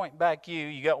fingers are pointing back at you?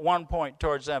 You got one point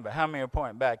towards them, but how many are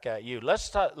pointing back at you?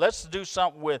 Let's do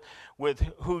something with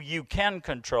who you can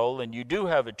control and you do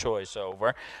have a choice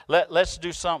over. Let's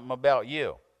do something about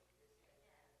you.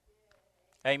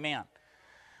 Amen.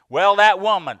 Well, that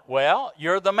woman, well,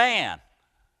 you're the man.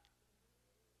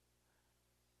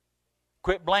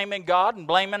 Quit blaming God and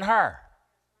blaming her.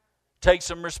 Take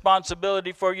some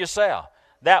responsibility for yourself.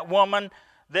 That woman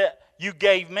that you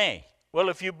gave me. Well,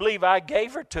 if you believe I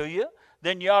gave her to you,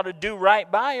 then you ought to do right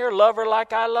by her, love her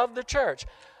like I love the church.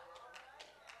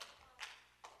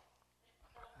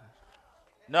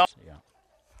 No.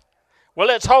 Well,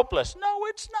 it's hopeless. No,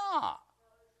 it's not.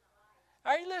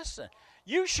 Hey, listen.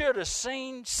 You should have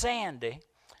seen Sandy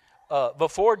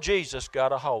before Jesus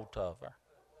got a hold of her.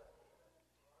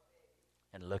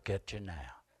 And look at you now.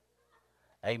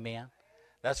 Amen.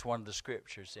 That's one of the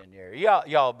scriptures in there.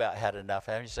 Y'all about had enough.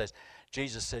 He says,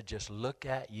 Jesus said, just look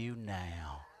at you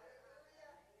now.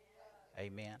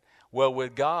 Amen. Well,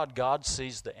 with God, God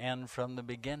sees the end from the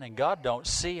beginning. God don't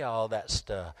see all that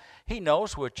stuff. He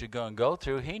knows what you're going to go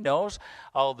through. He knows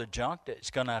all the junk that He's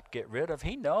going to have to get rid of.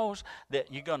 He knows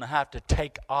that you're going to have to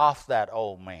take off that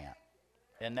old man.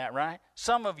 Isn't that right?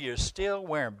 Some of you are still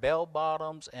wearing bell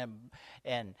bottoms and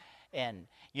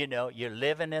you know, you're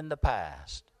living in the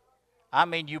past. I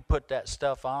mean, you put that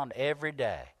stuff on every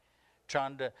day,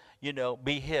 trying to, you know,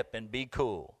 be hip and be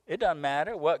cool. It doesn't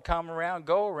matter what come around,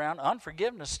 go around.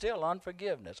 Unforgiveness is still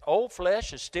unforgiveness. Old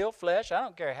flesh is still flesh. I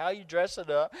don't care how you dress it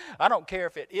up. I don't care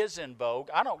if it is in vogue.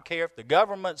 I don't care if the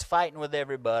government's fighting with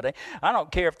everybody. I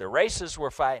don't care if the racists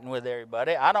were fighting with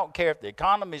everybody. I don't care if the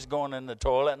economy's going in the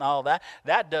toilet and all that.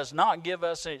 That does not give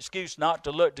us an excuse not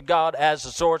to look to God as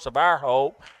the source of our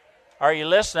hope. Are you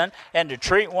listening? And to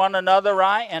treat one another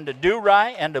right and to do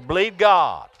right and to believe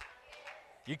God.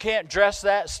 You can't dress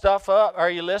that stuff up. Are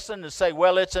you listening? To say,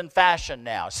 well, it's in fashion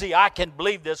now. See, I can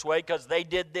believe this way because they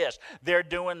did this. They're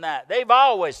doing that. They've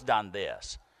always done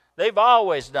this. They've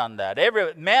always done that.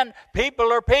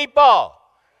 People are people.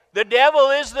 The devil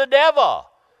is the devil.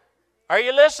 Are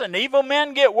you listening? Evil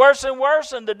men get worse and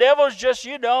worse, and the devil's just,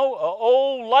 you know, an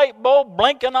old light bulb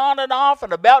blinking on and off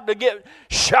and about to get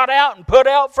shut out and put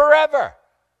out forever.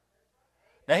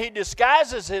 Now, he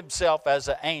disguises himself as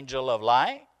an angel of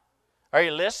light. Are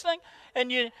you listening?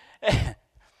 And you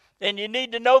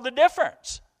need to know the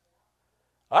difference.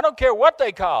 I don't care what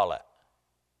they call it.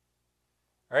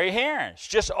 Are you hearing? It's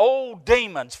just old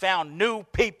demons found new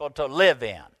people to live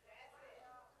in.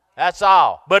 That's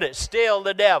all. But it's still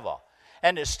the devil.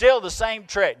 And it's still the same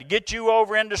trick to get you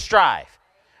over into strife.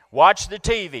 Watch the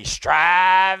TV,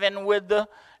 striving with the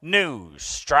news,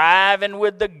 striving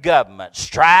with the government,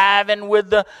 striving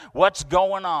with what's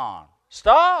going on.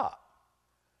 Stop.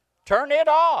 Turn it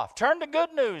off. Turn the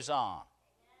good news on.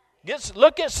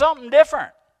 Look at something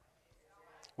different.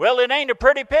 Well, it ain't a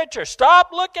pretty picture.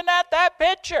 Stop looking at that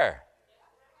picture.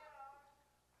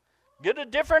 Get a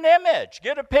different image.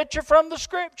 Get a picture from the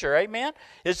Scripture. Amen?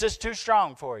 Is this too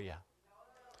strong for you?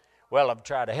 Well, I'm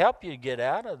trying to help you get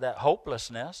out of that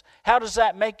hopelessness. How does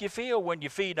that make you feel when you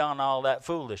feed on all that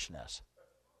foolishness?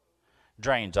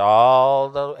 Drains all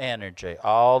the energy,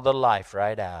 all the life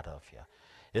right out of you.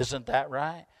 Isn't that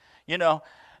right? You know,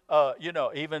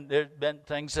 even there's been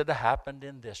things that have happened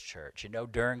in this church,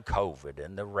 during COVID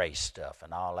and the race stuff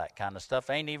and all that kind of stuff.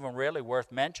 Ain't even really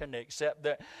worth mentioning except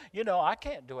that, I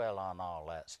can't dwell on all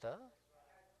that stuff.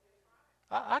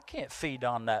 I can't feed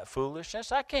on that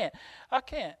foolishness. I can't.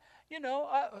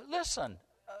 Listen,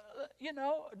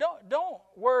 don't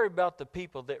worry about the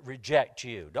people that reject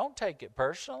you. Don't take it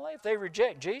personally. If they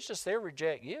reject Jesus, they'll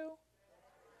reject you.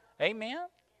 Amen?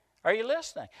 Are you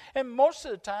listening? And most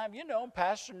of the time,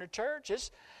 pastoring the church,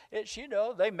 it's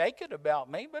they make it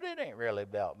about me, but it ain't really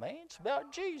about me. It's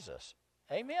about Jesus.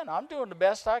 Amen. I'm doing the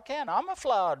best I can. I'm a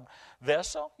flawed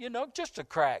vessel, just a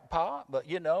crackpot. But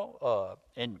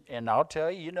and I'll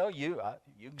tell you, you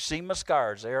can see my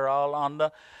scars. They're all on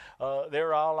the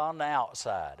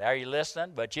outside. Are you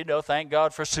listening? But thank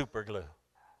God for super glue.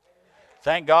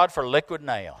 Thank God for liquid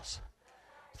nails.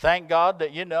 Thank God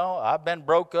that I've been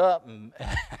broke up and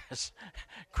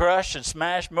crushed and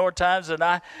smashed more times than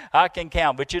I can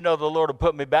count. But the Lord will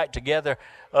put me back together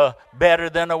better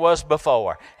than I was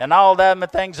before. And all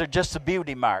that things are just the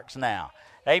beauty marks now.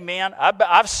 Amen.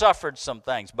 I've suffered some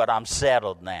things, but I'm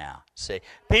settled now. See,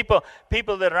 people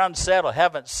that are unsettled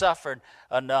haven't suffered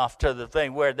enough to the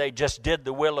thing where they just did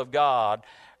the will of God,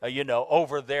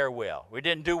 over their will. We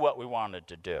didn't do what we wanted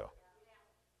to do.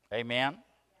 Amen.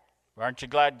 Aren't you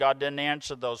glad God didn't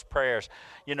answer those prayers?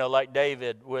 Like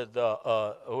David with,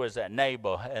 who is that,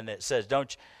 Nabal. And it says,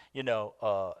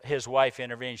 his wife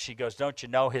intervened. She goes, don't you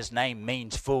know his name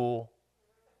means fool?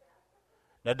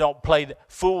 Now don't play,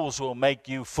 fools will make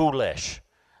you foolish.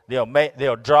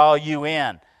 They'll draw you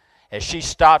in. And she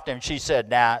stopped him. She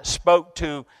said, spoke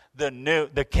to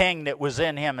the king that was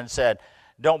in him and said,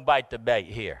 don't bite the bait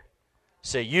here.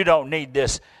 See, you don't need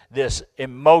this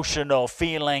emotional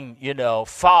feeling,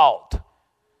 fault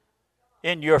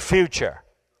in your future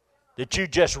that you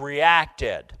just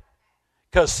reacted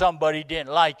because somebody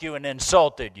didn't like you and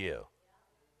insulted you.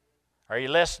 Are you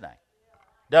listening?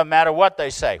 Doesn't matter what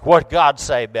they say. What did God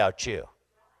say about you?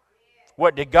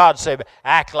 What did God say?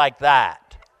 Act like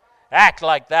that. Act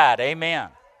like that. Amen.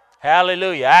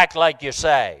 Hallelujah. Act like you're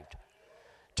saved.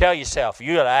 Tell yourself,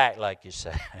 you got to act like you're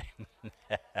saved.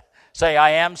 Say,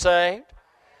 I am saved,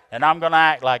 and I'm going to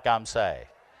act like I'm saved.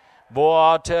 Boy,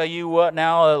 I'll tell you what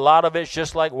now, a lot of it's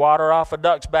just like water off a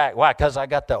duck's back. Why? Because I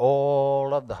got the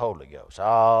oil of the Holy Ghost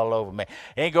all over me.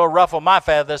 It ain't going to ruffle my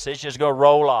feathers. It's just going to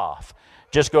roll off.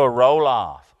 Just going to roll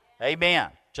off. Amen.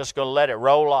 Just going to let it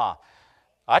roll off.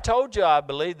 I told you I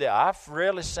believe that. I've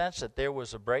really sensed that there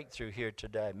was a breakthrough here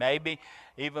today. Maybe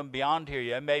even beyond here.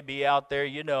 You may be out there,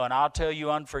 and I'll tell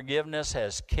you, unforgiveness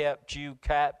has kept you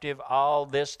captive all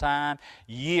this time,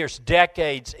 years,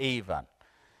 decades even.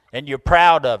 And you're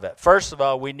proud of it. First of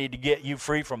all, we need to get you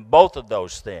free from both of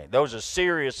those things. Those are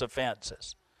serious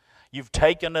offenses. You've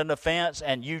taken an offense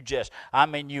and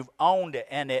you've owned it,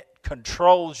 and it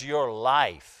controls your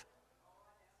life.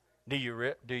 Do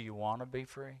you want to be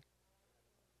free?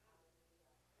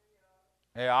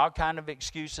 There are all kind of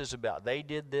excuses about they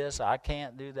did this, I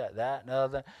can't do that, that and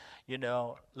other.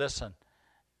 Listen,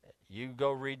 you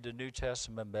go read the New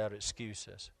Testament about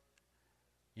excuses.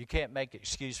 You can't make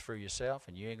excuse for yourself,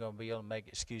 and you ain't going to be able to make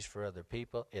excuse for other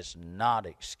people. It's not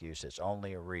excuse. It's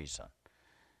only a reason.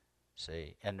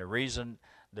 See, and the reason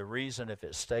if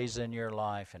it stays in your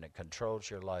life and it controls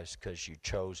your life is because you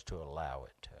chose to allow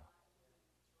it to.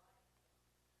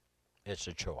 It's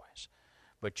a choice.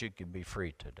 But you can be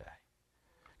free today,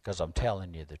 because I'm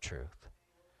telling you the truth.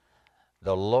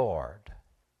 The Lord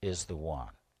is the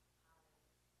one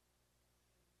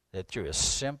that through a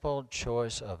simple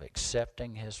choice of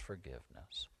accepting His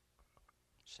forgiveness,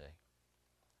 see,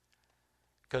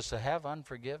 because to have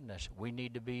unforgiveness, we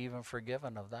need to be even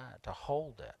forgiven of that, to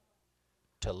hold it,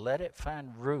 to let it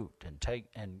find root and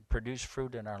produce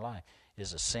fruit in our life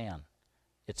is a sin.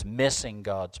 It's missing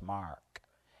God's mark.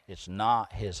 It's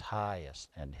not His highest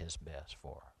and His best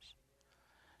for us.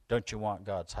 Don't you want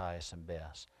God's highest and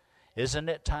best? Isn't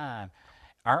it time?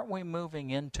 Aren't we moving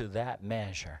into that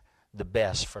measure? The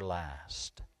best for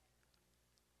last.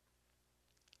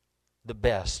 The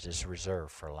best is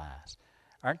reserved for last.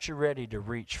 Aren't you ready to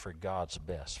reach for God's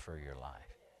best for your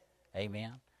life?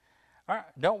 Amen?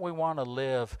 Don't we want to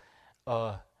live,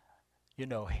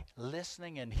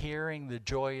 listening and hearing the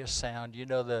joyous sound?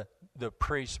 The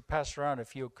priest, Pastor Ron,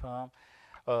 if you'll come,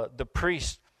 the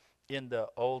priest in the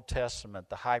Old Testament,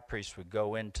 the high priest would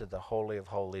go into the Holy of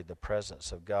Holies, the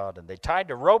presence of God, and they tied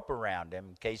a rope around him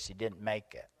in case he didn't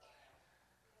make it.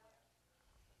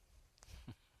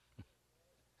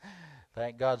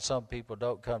 Thank God some people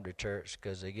don't come to church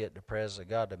because they get the presence of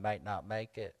God. They might not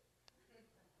make it.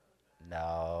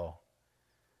 No.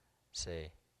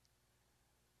 See.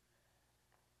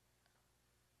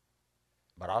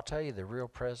 But I'll tell you, the real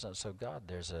presence of God,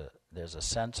 there's a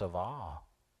sense of awe.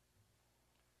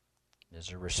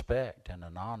 There's a respect and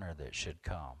an honor that should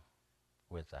come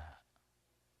with that.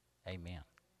 Amen.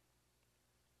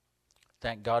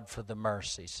 Thank God for the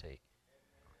mercy seat.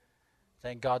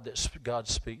 Thank God that God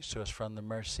speaks to us from the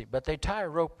mercy seat. But they tie a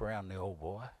rope around the old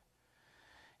boy,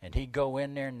 and he'd go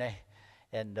in there,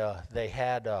 and they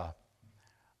had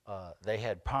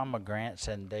pomegranates,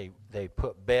 and they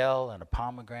put bell and a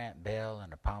pomegranate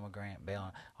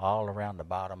all around the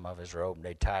bottom of his robe, and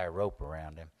they tie a rope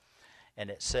around him.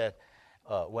 And it said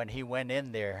when he went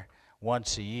in there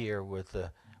once a year with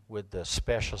the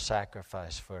special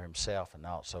sacrifice for himself and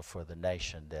also for the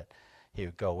nation, that he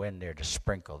would go in there to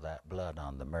sprinkle that blood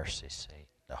on the mercy seat,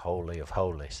 the Holy of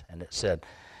Holies. And it said,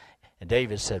 and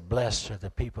David said, blessed are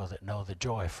the people that know the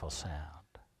joyful sound.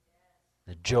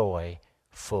 The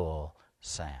joyful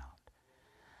sound.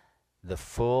 The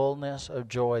fullness of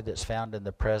joy that's found in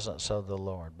the presence of the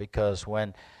Lord. Because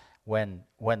when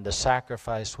the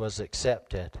sacrifice was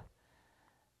accepted,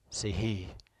 see,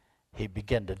 he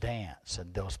began to dance,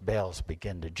 and those bells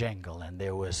began to jingle, and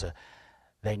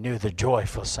they knew the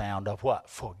joyful sound of what?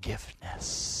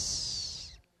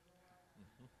 Forgiveness.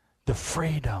 The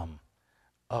freedom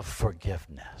of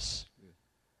forgiveness.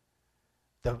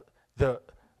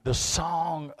 The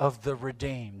song of the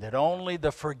redeemed that only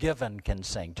the forgiven can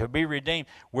sing. To be redeemed,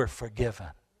 we're forgiven.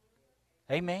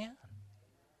 Amen.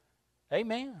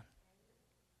 Amen.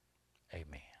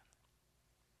 Amen.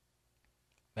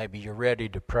 Maybe you're ready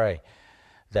to pray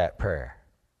that prayer.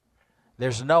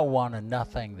 There's no one and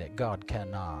nothing that God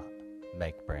cannot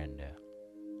make brand new.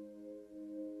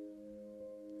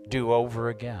 Do over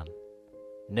again.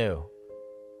 New.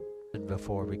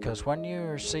 Before, because when you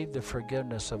receive the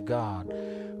forgiveness of God,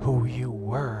 who you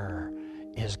were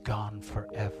is gone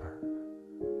forever.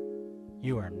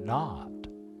 You are not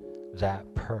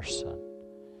that person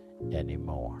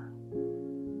anymore.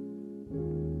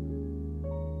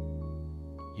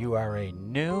 You are a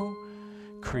new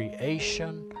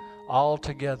creation,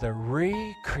 altogether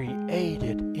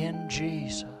recreated in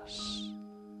Jesus.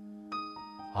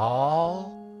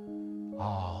 All,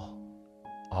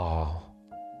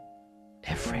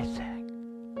 everything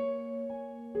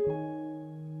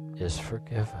is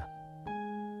forgiven.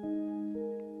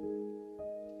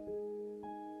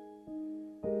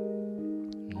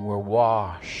 And we're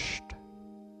washed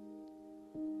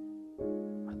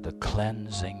with the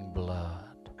cleansing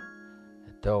blood,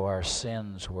 that though our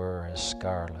sins were as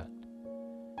scarlet,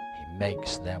 He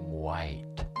makes them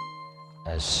white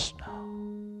as snow.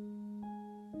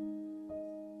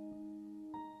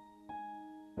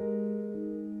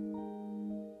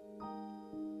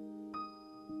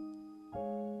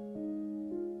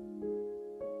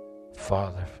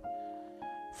 Father,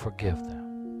 forgive them.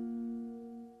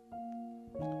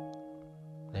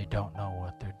 They don't know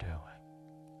what they're doing.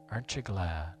 Aren't you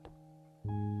glad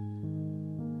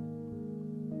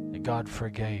that God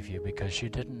forgave you because you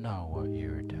didn't know what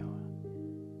you were doing?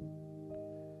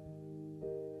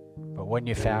 But when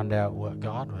you found out what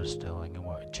God was doing and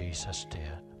what Jesus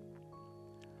did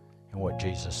and what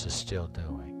Jesus is still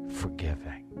doing,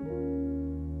 forgiving.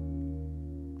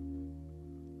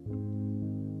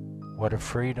 What a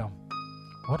freedom.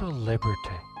 What a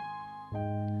liberty.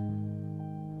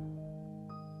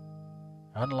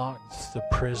 Unlocks the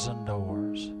prison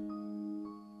doors.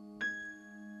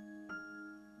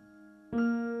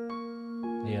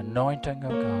 The anointing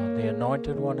of God, the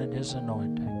anointed one in His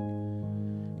anointing.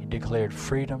 He declared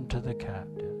freedom to the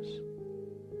captives.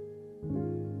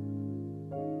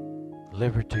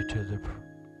 Liberty to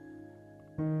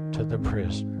the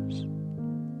prisoners.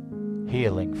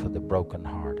 Healing for the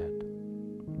brokenhearted.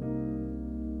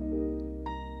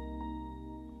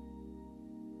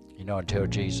 You know, until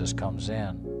Jesus comes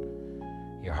in,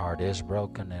 your heart is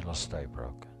broken, it'll stay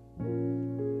broken.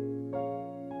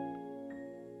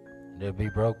 It'll be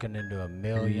broken into a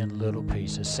million little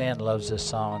pieces. Sin loves this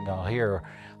song. I'll hear her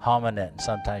humming it, and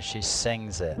sometimes she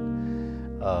sings it.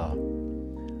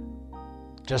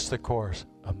 Just the chorus,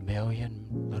 a million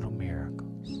little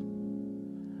miracles.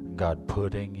 God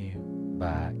putting you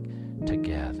back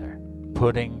together,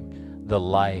 putting the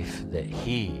life that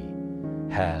He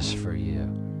has for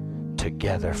you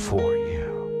together for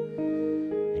you,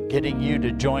 and getting you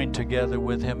to join together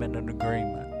with Him in an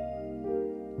agreement.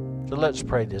 So let's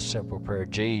pray this simple prayer.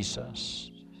 Jesus,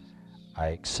 I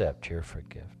accept your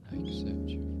forgiveness.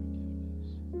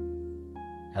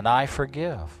 And I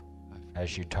forgive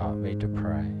as you taught me to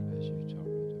pray.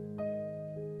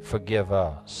 Forgive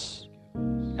us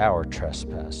our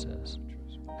trespasses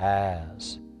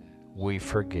as we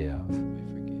forgive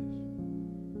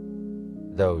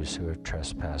those who have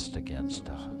trespassed against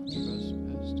us.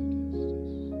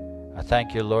 I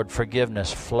thank you, Lord.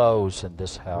 Forgiveness flows in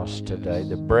this house today.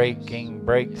 The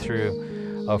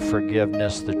breakthrough of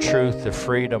forgiveness, the truth, the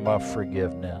freedom of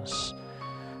forgiveness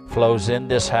flows in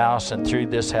this house and through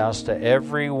this house to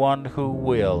everyone who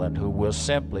will and who will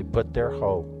simply put their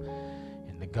hope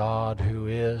in the God who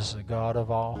is the God of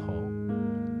all hope.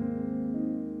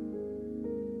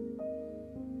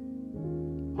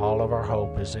 All of our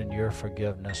hope is in your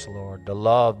forgiveness, Lord. The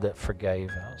love that forgave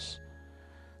us.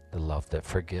 The love that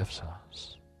forgives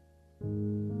us.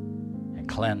 And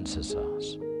cleanses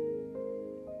us.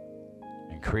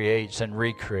 And creates and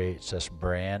recreates us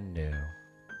brand new.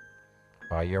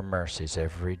 By your mercies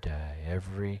every day,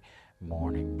 every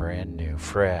morning, brand new,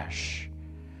 fresh.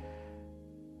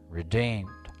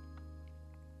 Redeemed.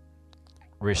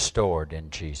 Restored in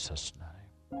Jesus' name.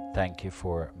 Thank you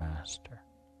for it, Master.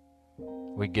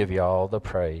 We give you all the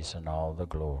praise and all the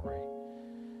glory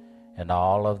and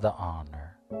all of the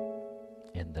honor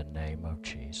in the name of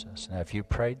Jesus. Now, if you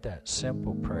prayed that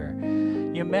simple prayer,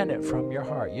 you meant it from your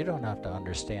heart. You don't have to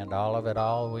understand all of it.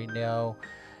 All we know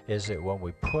is that when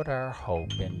we put our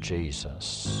hope in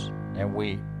Jesus and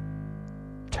we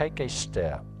take a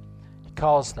step, He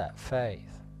calls that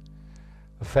faith.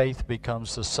 Faith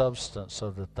becomes the substance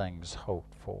of the things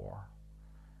hoped for.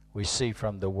 We see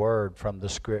from the Word, from the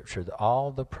Scripture,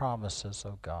 all the promises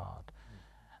of God.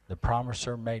 The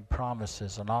promiser made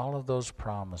promises, and all of those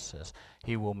promises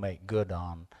He will make good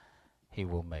on. He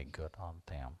will make good on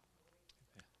them.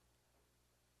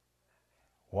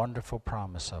 Wonderful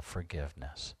promise of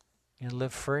forgiveness. You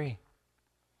live free.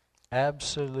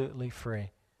 Absolutely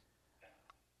free.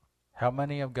 How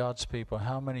many of God's people,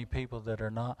 how many people that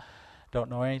don't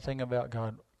know anything about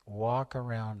God, walk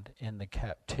around in the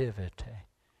captivity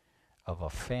of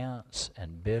offense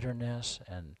and bitterness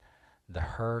and the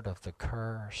hurt of the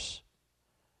curse?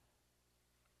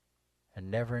 and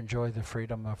never enjoy the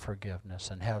freedom of forgiveness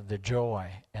and have the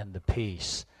joy and the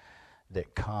peace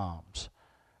that comes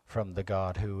from the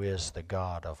God who is the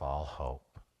God of all hope.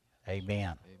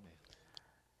 Amen.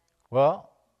 Well,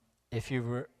 if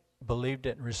you believed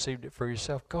it and received it for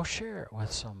yourself, go share it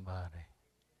with somebody.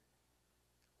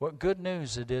 What good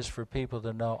news it is for people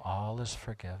to know all is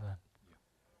forgiven.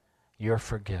 You're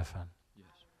forgiven.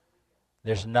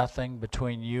 There's nothing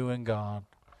between you and God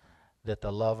that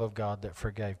the love of God that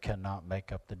forgave cannot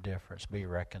make up the difference. Be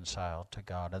reconciled to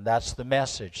God. And that's the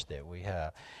message that we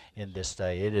have in this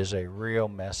day. It is a real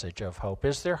message of hope.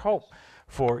 Is there hope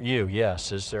for you?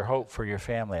 Yes. Is there hope for your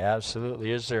family? Absolutely.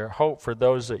 Is there hope for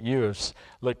those that you have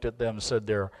looked at them and said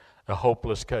they're a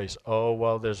hopeless case? Oh,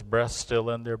 while there's breath still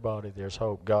in their body, there's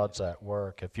hope. God's at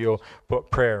work. If you'll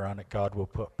put prayer on it, God will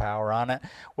put power on it.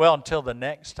 Well, until the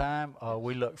next time,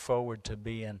 we look forward to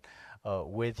being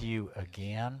with you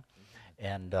again.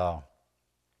 And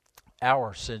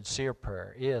our sincere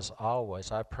prayer is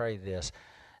always, I pray this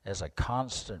as a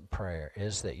constant prayer,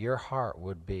 is that your heart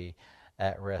would be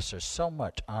at rest. There's so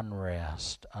much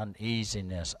unrest,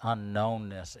 uneasiness,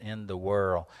 unknownness in the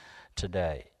world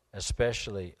today,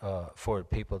 especially for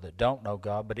people that don't know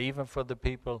God, but even for the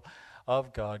people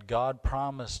of God. God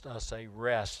promised us a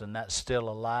rest, and that's still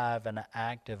alive and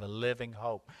active, a living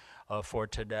hope for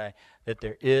today, that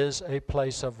there is a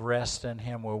place of rest in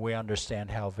Him where we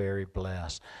understand how very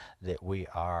blessed that we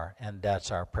are, and that's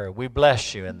our prayer. We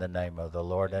bless you in the name of the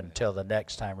Lord. And until the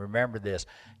next time, remember this,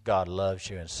 God loves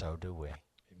you, and so do we.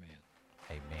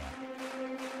 Amen.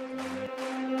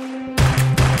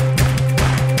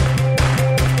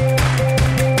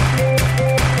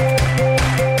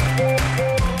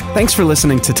 Thanks for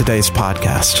listening to today's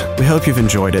podcast. We hope you've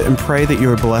enjoyed it and pray that you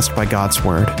are blessed by God's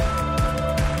Word.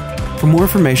 For more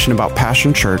information about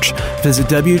Passion Church, visit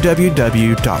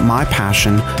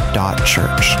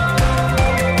www.mypassion.church.